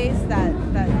play space, that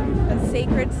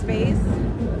sacred space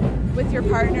with your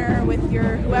partner, with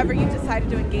your whoever you decided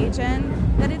to engage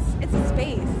in, that it's a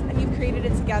space and you've created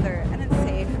it together and it's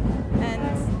safe. And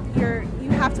you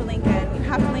have to link in. You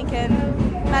have to link in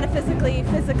metaphysically,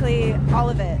 physically, all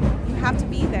of it. You have to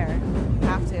be there. You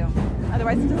have to.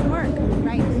 Otherwise it doesn't work.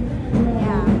 Right.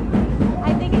 Yeah.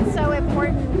 I think it's so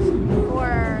important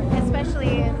for,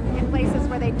 especially in places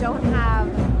where they don't have,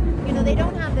 they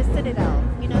don't have the Citadel.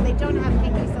 They don't have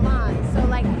kinky salons. So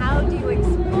like, how do you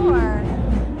explore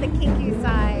the kinky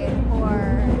side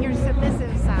or your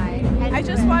submissive side? I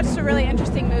just watched a really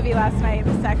interesting movie last night,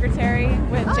 The Secretary,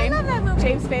 with I love that movie.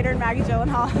 James Spader and Maggie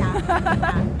Gyllenhaal.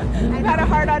 Yeah. I've had a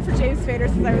hard-on for James Spader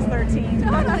since I was 13.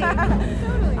 Totally.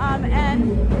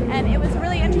 And it was a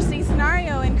really interesting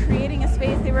scenario in creating a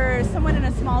space. They were someone in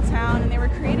a small town, and they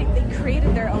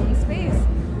created their own space.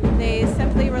 They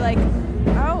simply were like,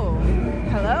 oh,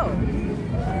 hello.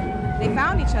 They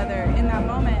found each other in that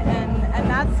moment, and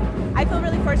I feel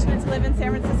really fortunate to live in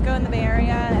San Francisco in the Bay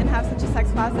Area and have such a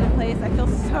sex-positive place. I feel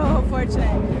so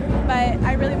fortunate, but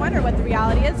I really wonder what the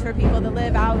reality is for people that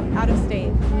live out of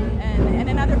state and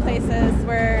in other places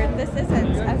where this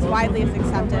isn't as widely as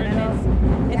accepted,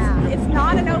 and it's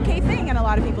not an okay thing in a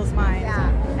lot of people's minds. Yeah.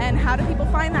 And how do people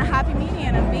find that happy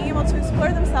median of being able to explore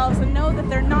themselves and know that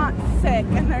they're not sick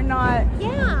and they're not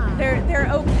they're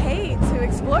okay to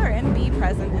explore and be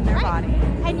present in their body.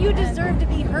 And you deserve to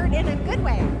be hurt in a good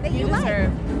way that you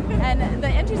deserve. And the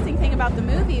interesting thing about the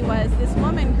movie was this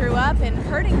woman grew up in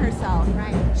hurting herself.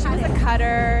 Right. She was a cutter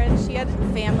and she had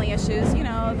family issues,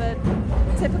 the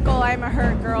typical I'm a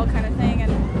hurt girl kind of thing,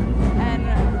 and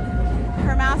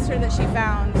her master that she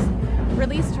found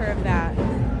released her of that.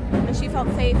 And she felt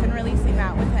safe in releasing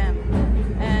that with him.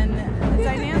 And the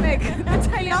dynamic...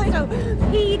 He also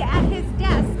peed at his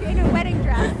desk in a wedding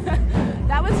dress.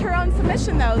 That was her own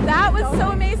submission, though. That was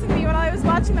so amazing to me when I was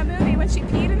watching the movie. When she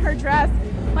peed in her dress,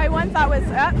 my one thought was,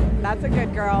 that's a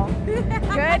good girl.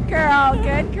 Good girl,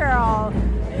 good girl.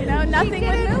 Nothing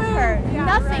would move her. Yeah,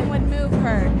 Nothing would move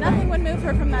her. Nothing would move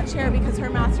her from that chair because her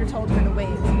master told her to wait.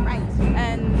 Right.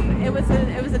 And it was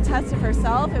a test of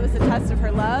herself. It was a test of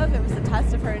her love. It was a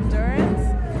test of her endurance.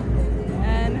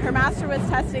 and her master was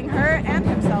testing her and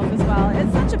himself as well.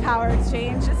 It's such a power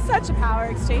exchange. It's such a power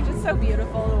exchange. It's so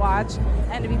beautiful to watch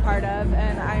and to be part of,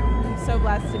 and I'm so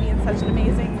blessed to be in such an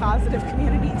amazing, positive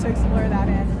community to explore that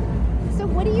in. So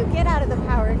what do you get out of the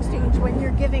power exchange when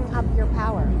you're giving up your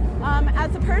power?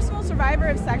 As a personal survivor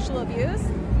of sexual abuse,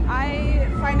 I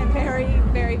find it very,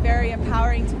 very, very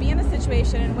empowering to be in a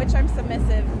situation in which I'm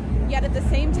submissive, yet at the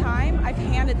same time, I've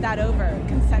handed that over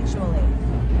consensually.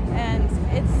 And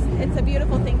it's a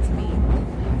beautiful thing to me.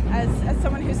 As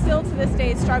someone who still to this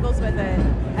day struggles with it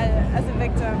as a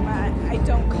victim, I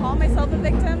don't call myself a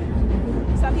victim.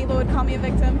 Some people would call me a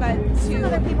victim, but Some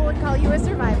other people would call you a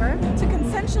survivor. to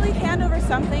consensually hand over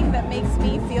something that makes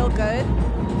me feel good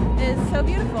is so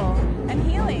beautiful and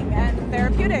healing and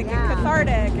therapeutic and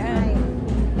cathartic,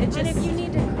 and it just. And if you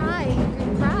need to cry, you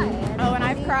can cry. And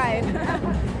I've cried.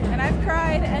 And I've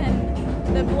cried,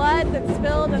 and the blood that's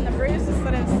spilled and the bruises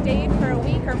that have stayed for a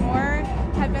week or more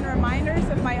have been reminders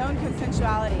of my own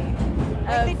consensuality.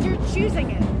 Like that you're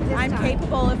choosing it. I'm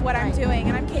capable of what I'm doing,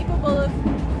 and I'm capable of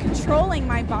controlling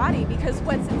my body, because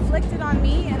what's inflicted on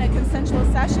me in a consensual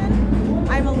session,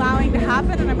 I'm allowing to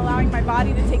happen, and I'm allowing my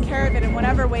body to take care of it in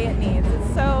whatever way it needs.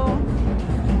 It's so...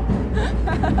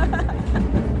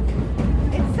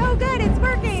 It's so good. It's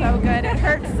working. So good. It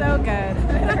hurts so good.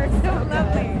 It hurts so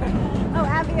lovely. Oh,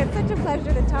 Abby, it's such a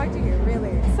pleasure to talk to you,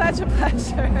 really. Such a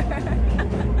pleasure.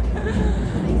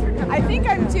 I think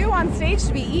I'm due on stage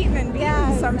to be eaten and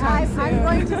beaten sometime soon. I'm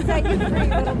going to set you free,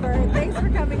 little bird. Thanks for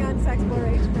coming on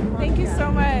Sexploration. Thank you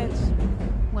so much.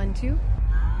 1, 2.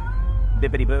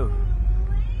 Bippity boo.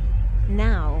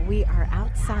 Now we are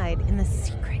outside in the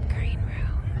secret green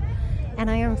room, and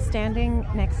I am standing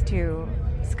next to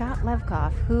Scott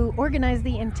Levkoff, who organized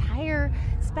the entire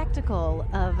spectacle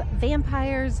of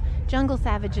vampires, jungle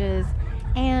savages,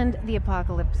 and the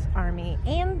Apocalypse Army.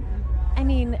 And I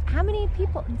mean, how many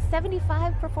people?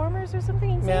 75 performers or something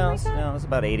insane like that? No, it was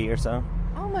about 80 or so.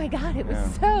 Oh my God, it was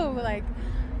so like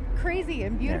crazy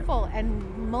and beautiful and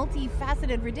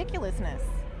multifaceted ridiculousness.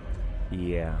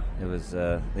 Yeah, it was,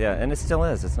 and it still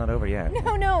is. It's not over yet.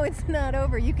 No, it's not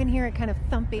over. You can hear it kind of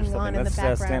thumping on in the background.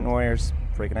 That's Stanton Warriors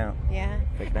freaking out. Yeah.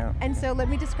 Freaking out. And so let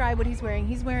me describe what he's wearing.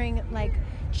 He's wearing like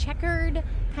checkered,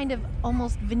 kind of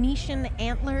almost Venetian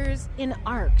antlers in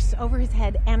arcs over his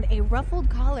head and a ruffled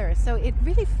collar. So it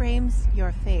really frames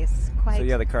your face quite So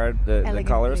yeah, the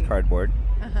collar is cardboard.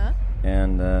 Uh-huh.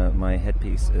 And my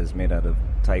headpiece is made out of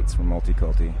tights from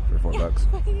Multiculti for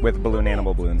 $4 with balloon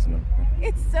animal balloons in them.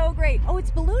 It's so great. Oh,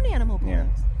 it's balloon animal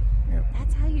balloons. Yeah.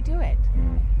 That's how you do it.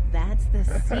 That's the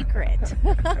secret.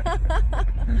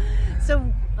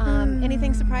 So,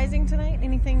 anything surprising tonight?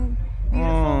 Anything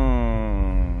beautiful?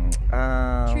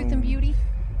 Truth and beauty?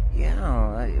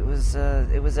 Yeah, it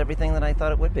was everything that I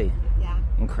thought it would be. Yeah.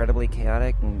 Incredibly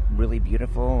chaotic and really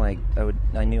beautiful. Like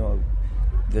I knew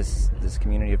this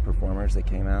community of performers that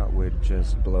came out would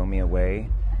just blow me away,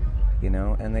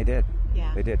 and they did.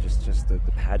 Yeah. They did. Just the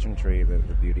pageantry, the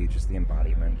beauty, just the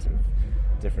embodiment of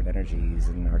different energies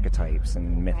and archetypes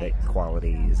and mythic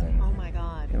qualities, and oh my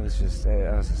God, it was just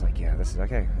I was just like, yeah, this is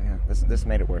okay. Yeah, this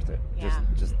made it worth it. Yeah.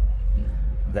 Just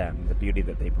them, the beauty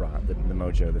that they brought, the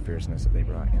mojo, the fierceness that they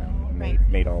brought,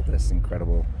 made all this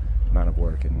incredible amount of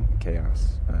work and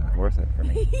chaos worth it for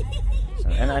me. So,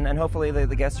 and hopefully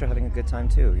the guests are having a good time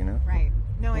too, Right.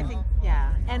 No, I think,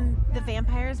 yeah. And the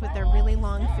vampires with their really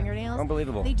long fingernails.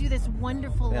 Unbelievable. They do this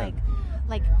wonderful,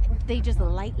 like they just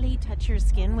lightly touch your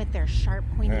skin with their sharp,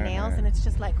 pointy nails, and it's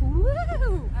just like,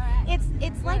 woo!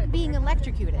 It's like being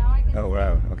electrocuted. Oh,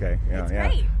 wow. Okay. Yeah, it's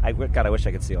great. I wish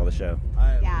I could see all the show.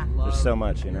 Yeah. There's so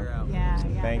much, Yeah.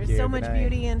 Thank There's you. so much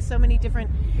beauty and so many different...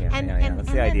 And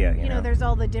That's the idea, then, there's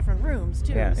all the different rooms,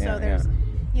 too. So there's...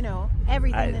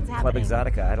 everything that's Club happening.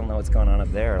 Exotica, I don't know what's going on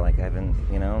up there. Like, I haven't,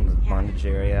 the bondage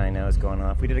area I know is going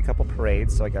off. We did a couple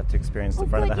parades, so I got to experience the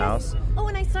front of the house. Oh,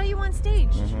 and I saw you on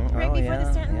stage right before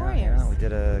the Stanton Warriors. Yeah, we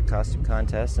did a costume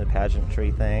contest and a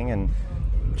pageantry thing, and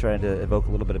trying to evoke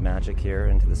a little bit of magic here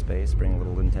into the space, bring a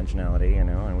little intentionality,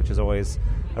 and which is always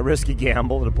a risky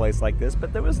gamble at a place like this.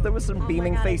 But there was some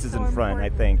beaming faces in front.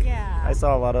 Important. I think. Yeah. I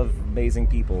saw a lot of amazing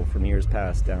people from years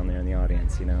past down there in the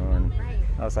audience, and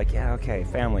I was like, yeah, okay,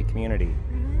 family, community.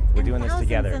 We're doing this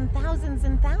together. And thousands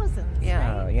and thousands.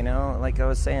 Yeah, right? Like I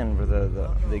was saying for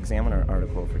the Examiner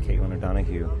article for Caitlin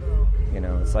O'Donoghue,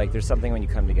 it's like there's something when you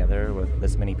come together with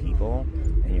this many people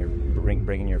and you're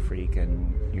bringing your freak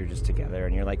and you're just together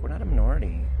and you're like, we're not a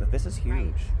minority, but this is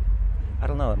huge. I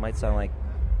don't know, it might sound like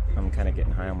I'm kind of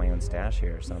getting high on my own stash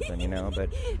here or something, but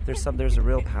there's a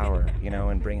real power,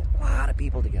 in bringing a lot of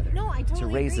people together No, I totally to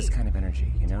raise agree. this kind of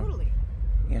energy, Totally.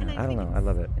 Yeah, I don't know, I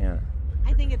love it, yeah.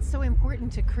 I think it's so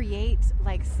important to create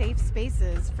like safe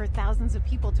spaces for thousands of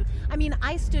people to. I mean,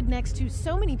 I stood next to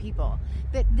so many people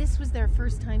that this was their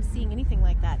first time seeing anything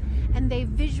like that, and they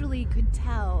visually could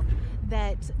tell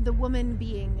that the woman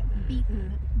being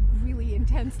beaten really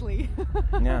intensely.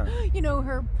 Yeah. You know,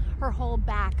 her whole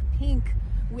back pink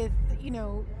with, you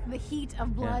know, the heat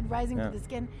of blood rising to the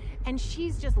skin, and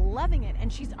she's just loving it,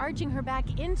 and she's arching her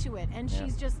back into it, and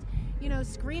she's just, you know,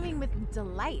 screaming with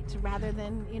delight rather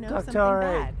than, you know, something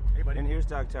bad. And here's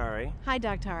Daktari. Hi,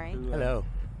 Daktari. Hello.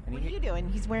 What are you doing?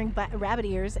 He's wearing rabbit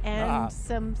ears and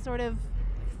some sort of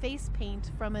face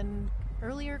paint from an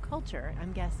earlier culture,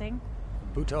 I'm guessing.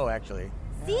 Buto, actually.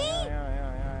 See?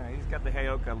 Yeah. He's got the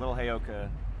little Heyoka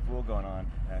fool going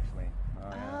on, actually.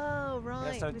 Oh,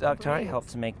 right. Yeah, so with the Daktari braids. helped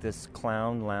to make this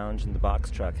clown lounge in the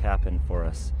box truck happen for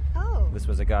us. Oh. This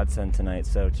was a godsend tonight,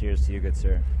 so cheers to you, good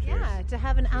sir. Yeah, to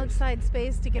have an outside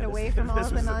space to get away from all of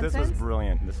the nonsense. This was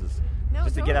brilliant. This is No,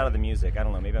 just to get out of the music. I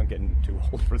don't know, maybe I'm getting too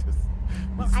old for this.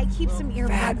 Well, I keep some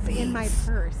earbuds in my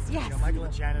purse. Yes. You know, Michael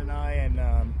and Shannon and I and,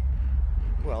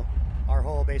 our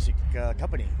whole basic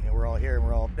company. You know, we're all here and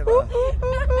we're all...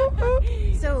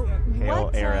 So Hail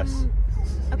what? Eris.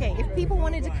 Okay, if people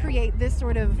wanted to create this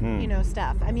sort of you know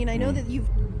stuff, I mean, I know that you've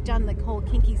done the whole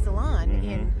kinky salon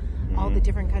in all the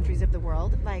different countries of the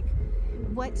world. Like,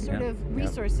 what sort of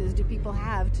resources do people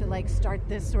have to like start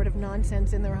this sort of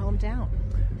nonsense in their hometown?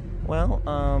 Well,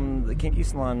 the Kinky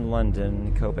Salon in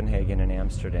London, Copenhagen, and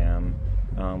Amsterdam.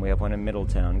 We have one in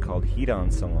Middletown called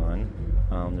Hedon Salon.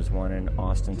 There's one in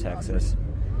Austin, Texas.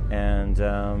 And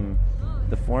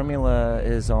the formula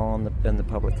is all in the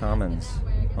public commons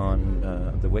on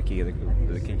the wiki, the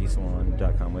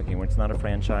kinkysalon.com wiki. It's not a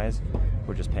franchise.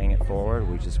 We're just paying it forward.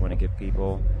 We just want to give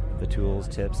people the tools,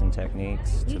 tips, and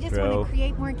techniques You to just throw. want to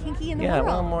create more kinky in the Yeah, world.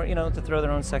 well, more, to throw their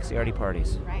own sexy arty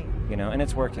parties. Right. And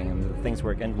it's working, and the things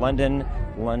work. And London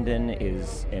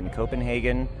is in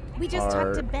Copenhagen. We just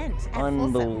talked to Bent at Folsom.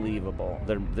 Unbelievable.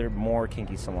 They're more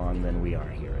kinky salon than we are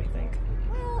here, I think.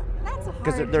 Well, that's a hard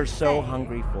Because they're to so say.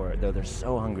 hungry for it. They're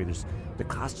so hungry. There's the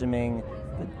costuming,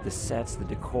 the sets, the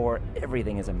decor,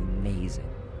 everything is amazing.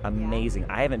 Amazing.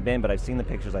 I haven't been, but I've seen the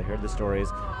pictures. I heard the stories.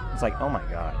 It's like, oh my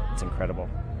God, it's incredible.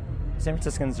 San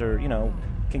Franciscans are,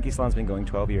 Kinky Salon's been going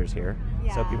 12 years here.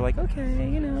 Yeah. So people are like,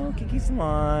 okay, Kinky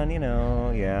Salon,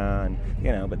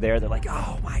 and, but they're like,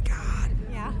 oh my God.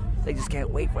 Yeah. They just can't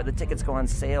wait for it. The tickets go on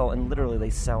sale, and literally they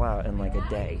sell out in like a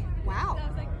day. Wow.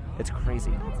 It's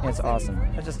crazy. It's awesome.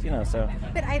 It's just, so.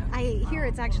 But I hear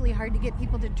it's actually hard to get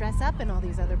people to dress up in all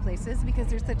these other places because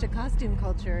there's such a costume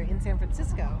culture in San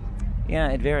Francisco. Yeah,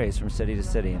 it varies from city to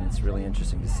city, and it's really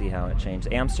interesting to see how it changed.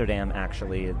 Amsterdam,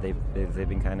 actually, they've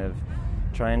been kind of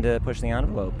trying to push the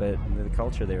envelope, but the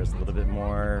culture there is a little bit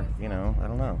more, I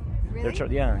don't know.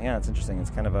 Really? Yeah, it's interesting.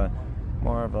 It's kind of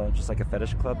more of a just like a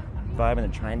fetish club vibe, and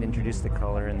they're trying to introduce the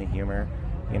color and the humor.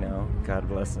 God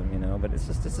bless them, but it's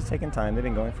just taking time. They've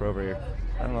been going for over,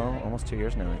 I don't know, almost 2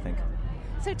 years now, I think.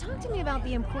 So talk to me about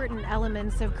the important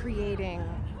elements of creating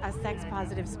a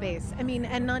sex-positive space. I mean,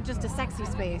 and not just a sexy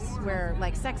space where,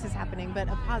 like, sex is happening, but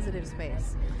a positive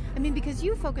space. I mean, because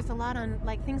you focus a lot on,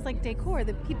 like, things like decor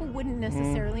that people wouldn't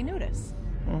necessarily notice.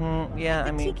 Mm-hmm. Yeah,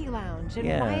 The tiki lounge, and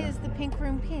why is the pink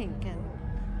room pink? And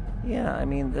yeah, I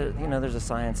mean, there's a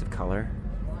science of color.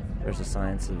 There's a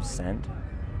science of scent.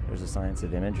 There's a science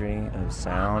of imagery, of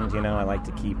sound. I like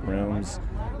to keep rooms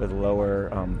with lower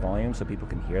volume so people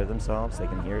can hear themselves. They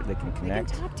can hear, they can connect.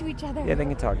 They can talk to each other. Yeah, they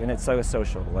can talk, and it's so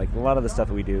social. Like a lot of the stuff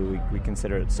that we do, we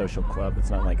consider it social club. It's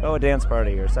not like, a dance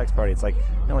party or a sex party. It's like,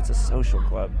 no, it's a social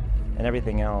club, and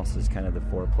everything else is kind of the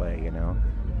foreplay,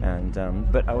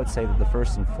 And but I would say that the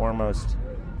first and foremost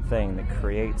thing that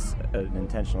creates an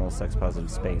intentional sex-positive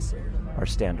space are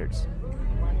standards,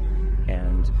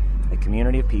 and a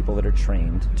community of people that are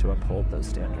trained to uphold those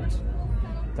standards.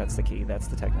 That's the key. That's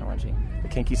the technology. The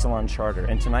Kinky Salon Charter.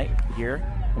 And tonight, here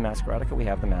in Masqueradica, we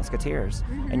have the Masketeers.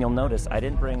 And you'll notice I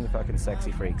didn't bring the fucking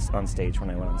sexy freaks on stage when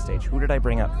I went on stage. Who did I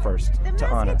bring up first to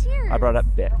honor? I brought up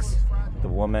Bix, the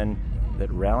woman that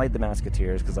rallied the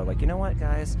Masketeers, because I'm like, you know what,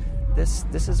 guys? This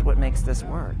is what makes this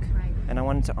work. And I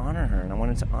wanted to honor her, and I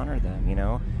wanted to honor them,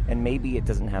 And maybe it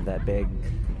doesn't have that big,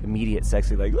 immediate,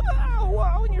 sexy, like,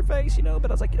 wow, in your face,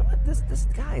 But I was like, you know what, this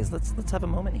guys, let's have a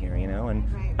moment here, And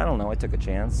I don't know, I took a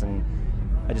chance, and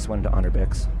I just wanted to honor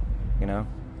Bix,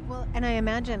 Well, and I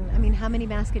imagine, how many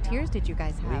Masketeers did you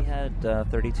guys have? We had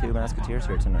 32 Masketeers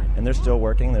here tonight, and they're still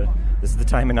working. This is the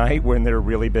time of night when they're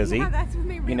really busy, Yeah, that's when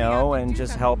they really have to and do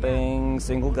just something, helping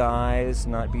single guys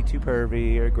not be too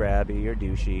pervy or grabby or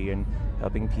douchey, and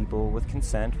helping people with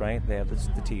consent, right? They have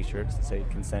the T-shirts that say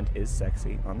 "Consent is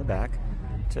sexy" on the back,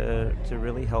 to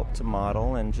really help to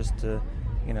model and just to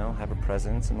you know, have a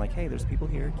presence and like, hey, there's people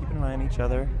here, keep an eye on each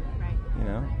other. Right. You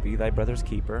know, be thy brother's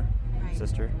keeper, Right.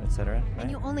 sister, etc. Right?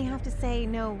 And you only have to say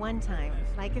no one time.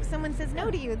 Like if someone says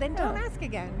no to you, then don't ask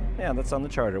again. Yeah, that's on the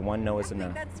charter. One no is I think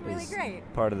enough. that's really It's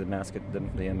great. Part of the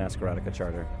Masqueradica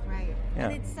charter. Right. Yeah.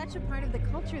 And it's such a part of the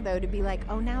culture, though, to be like,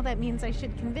 oh, now that means I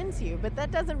should convince you. But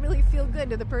that doesn't really feel good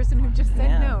to the person who just said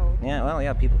yeah. no. Yeah, well,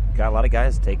 yeah, people got a lot of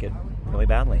guys take it really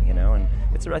badly, you know, and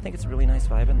I think it's a really nice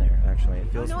vibe in there, actually.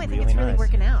 It feels no, I really think it's really nice.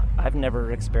 working out. I've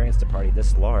never experienced a party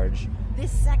this large,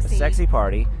 This a sexy. sexy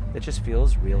party that just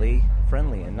feels really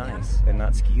friendly and nice and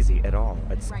not skeezy at all.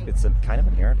 Right. It's a kind of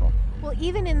a miracle. Well,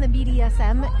 even in the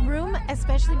BDSM room,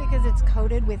 especially because it's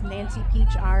coated with Nancy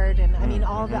Peach art and, I mean,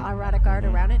 all the erotic art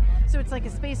around it. So it's like a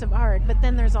space of art, but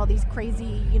then there's all these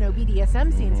crazy, you know,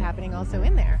 BDSM scenes happening also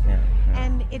in there. Yeah, yeah.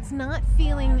 And it's not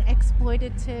feeling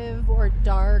exploitative or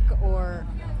dark or,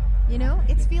 you know,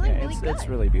 it's feeling really good. It's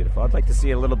really beautiful. I'd like to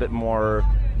see a little bit more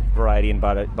variety and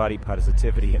body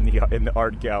positivity in the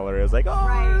art gallery. I was like, oh,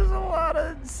 there's a lot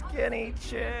of skinny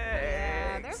chicks.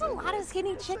 Yeah, there's a lot of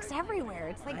skinny chicks everywhere.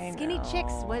 It's like I skinny know.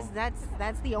 chicks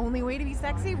that's the only way to be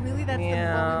sexy? Really? That's what we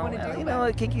want to do? You know,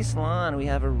 at Kinky Salon, we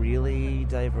have a really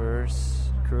diverse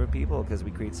crew of people because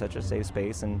we create such a safe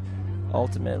space. And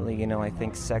ultimately, you know, I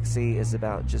think sexy is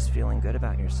about just feeling good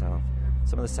about yourself.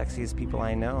 Some of the sexiest people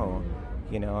I know,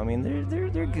 you know, I mean,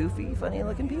 they're goofy,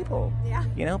 funny-looking people. Yeah.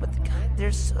 You know, but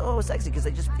they're so sexy because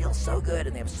they just feel so good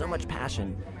and they have so much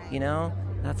passion. You know,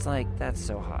 that's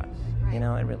so hot. You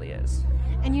know, it really is.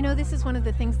 And you know, this is one of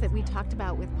the things that we talked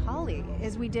about with Polly,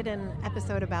 is we did an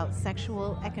episode about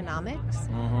sexual economics,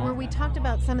 where we talked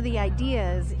about some of the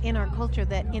ideas in our culture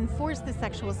that enforce the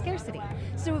sexual scarcity.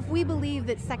 So if we believe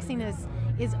that sexiness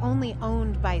is only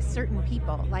owned by certain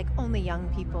people, like only young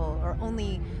people or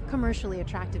only commercially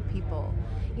attractive people,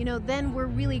 you know, then we're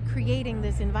really creating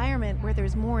this environment where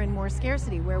there's more and more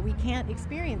scarcity, where we can't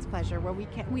experience pleasure, where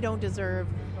we don't deserve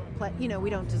we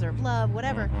don't deserve love,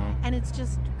 whatever. And it's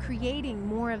just creating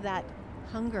more of that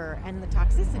hunger and the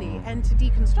toxicity. And to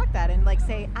deconstruct that and like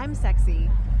say, I'm sexy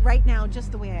right now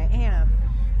just the way I am,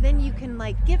 then you can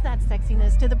like give that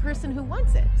sexiness to the person who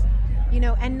wants it, you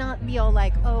know, and not be all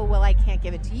like, oh, well, I can't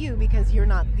give it to you because you're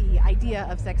not the idea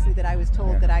of sexy that I was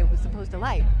told that I was supposed to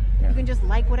like. You can just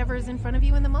like whatever is in front of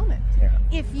you in the moment.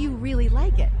 If you really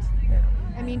like it.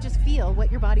 I mean, just feel what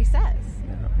your body says.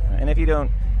 And if you don't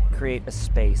create a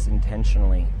space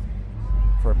intentionally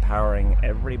for empowering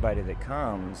everybody that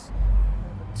comes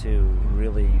to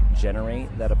really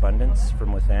generate that abundance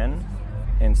from within,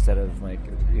 instead of like,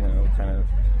 you know, kind of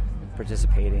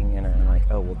participating in a like,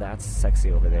 oh, well, that's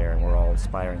sexy over there and we're all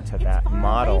aspiring to that far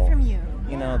model. away from you.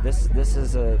 You know, this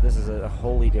is a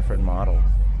wholly different model,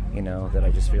 you know, that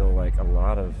I just feel like a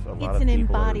lot of It's people an are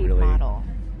embodied really, model.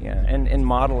 Yeah, and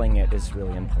modeling it is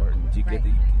really important. You get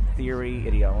the theory,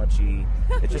 ideology,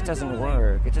 it just doesn't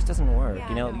work. It just doesn't work. Yeah,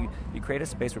 you know, no. you create a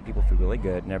space where people feel really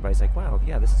good and everybody's like, wow,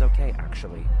 yeah, this is okay,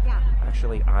 actually. Yeah.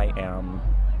 Actually, I am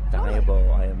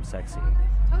valuable, I am sexy.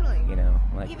 Totally. You know,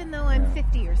 like, Even though I'm yeah.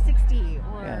 50 or 60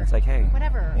 or Yeah, it's like, hey.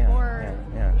 whatever, Yeah, or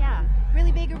yeah.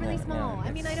 really big or really Yeah, small. yeah,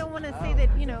 I mean, I it's- don't want to say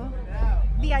that, you know,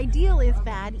 the ideal is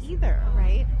bad either,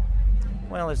 right?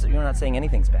 Well, you're not saying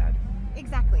anything's bad.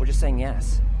 Exactly. We're just saying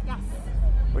yes. Yes.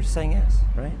 We're just saying yes,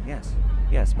 right? Yes.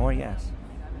 Yes, more yes.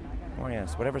 More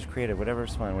yes. Whatever's creative,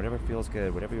 whatever's fun, whatever feels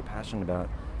good, whatever you're passionate about,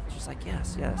 it's just like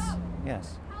yes, yes,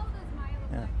 yes.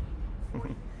 Yeah.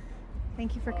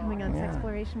 Thank you for coming on Yeah.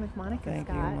 Sexploration with Monica Thank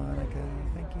you, Scott. Monica.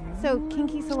 Thank you. So,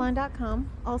 kinkysalon.com,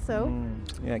 also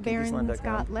Yeah,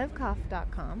 kinkysalon.com.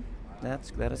 BaronScottLevkoff.com.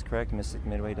 That is correct.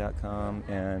 MysticMidway.com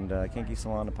and Kinky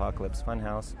Salon Apocalypse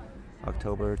Funhouse,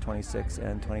 October 26th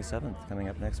and 27th, coming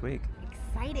up next week.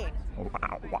 Exciting.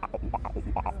 Wow.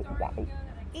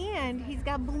 And he's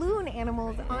got balloon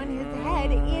animals on his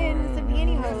head in some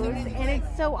pantyhose, and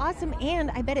it's so awesome. And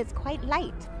I bet it's quite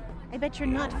light. I bet you're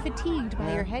not fatigued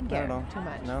by your headgear Not at all. too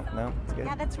much. No, it's good.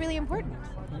 Yeah, that's really important.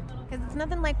 Because it's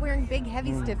nothing like wearing big,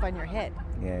 heavy stuff on your head.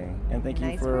 Yay. And thank you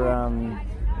Nice for,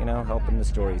 work. helping the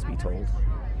stories be told.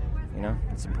 You know,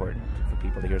 it's important for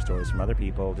people to hear stories from other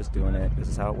people, just doing it. This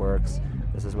is how it works.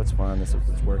 This is what's fun. This is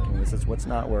what's working. This is what's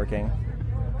not working.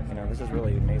 You know, this is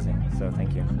really amazing. So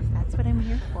thank you. That's what I'm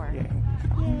here for. Yay.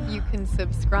 You can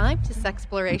subscribe to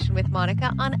Sexploration with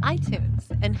Monica on iTunes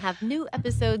and have new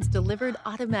episodes delivered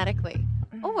automatically.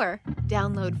 Or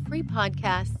download free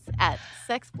podcasts at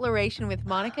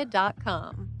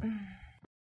sexplorationwithmonica.com.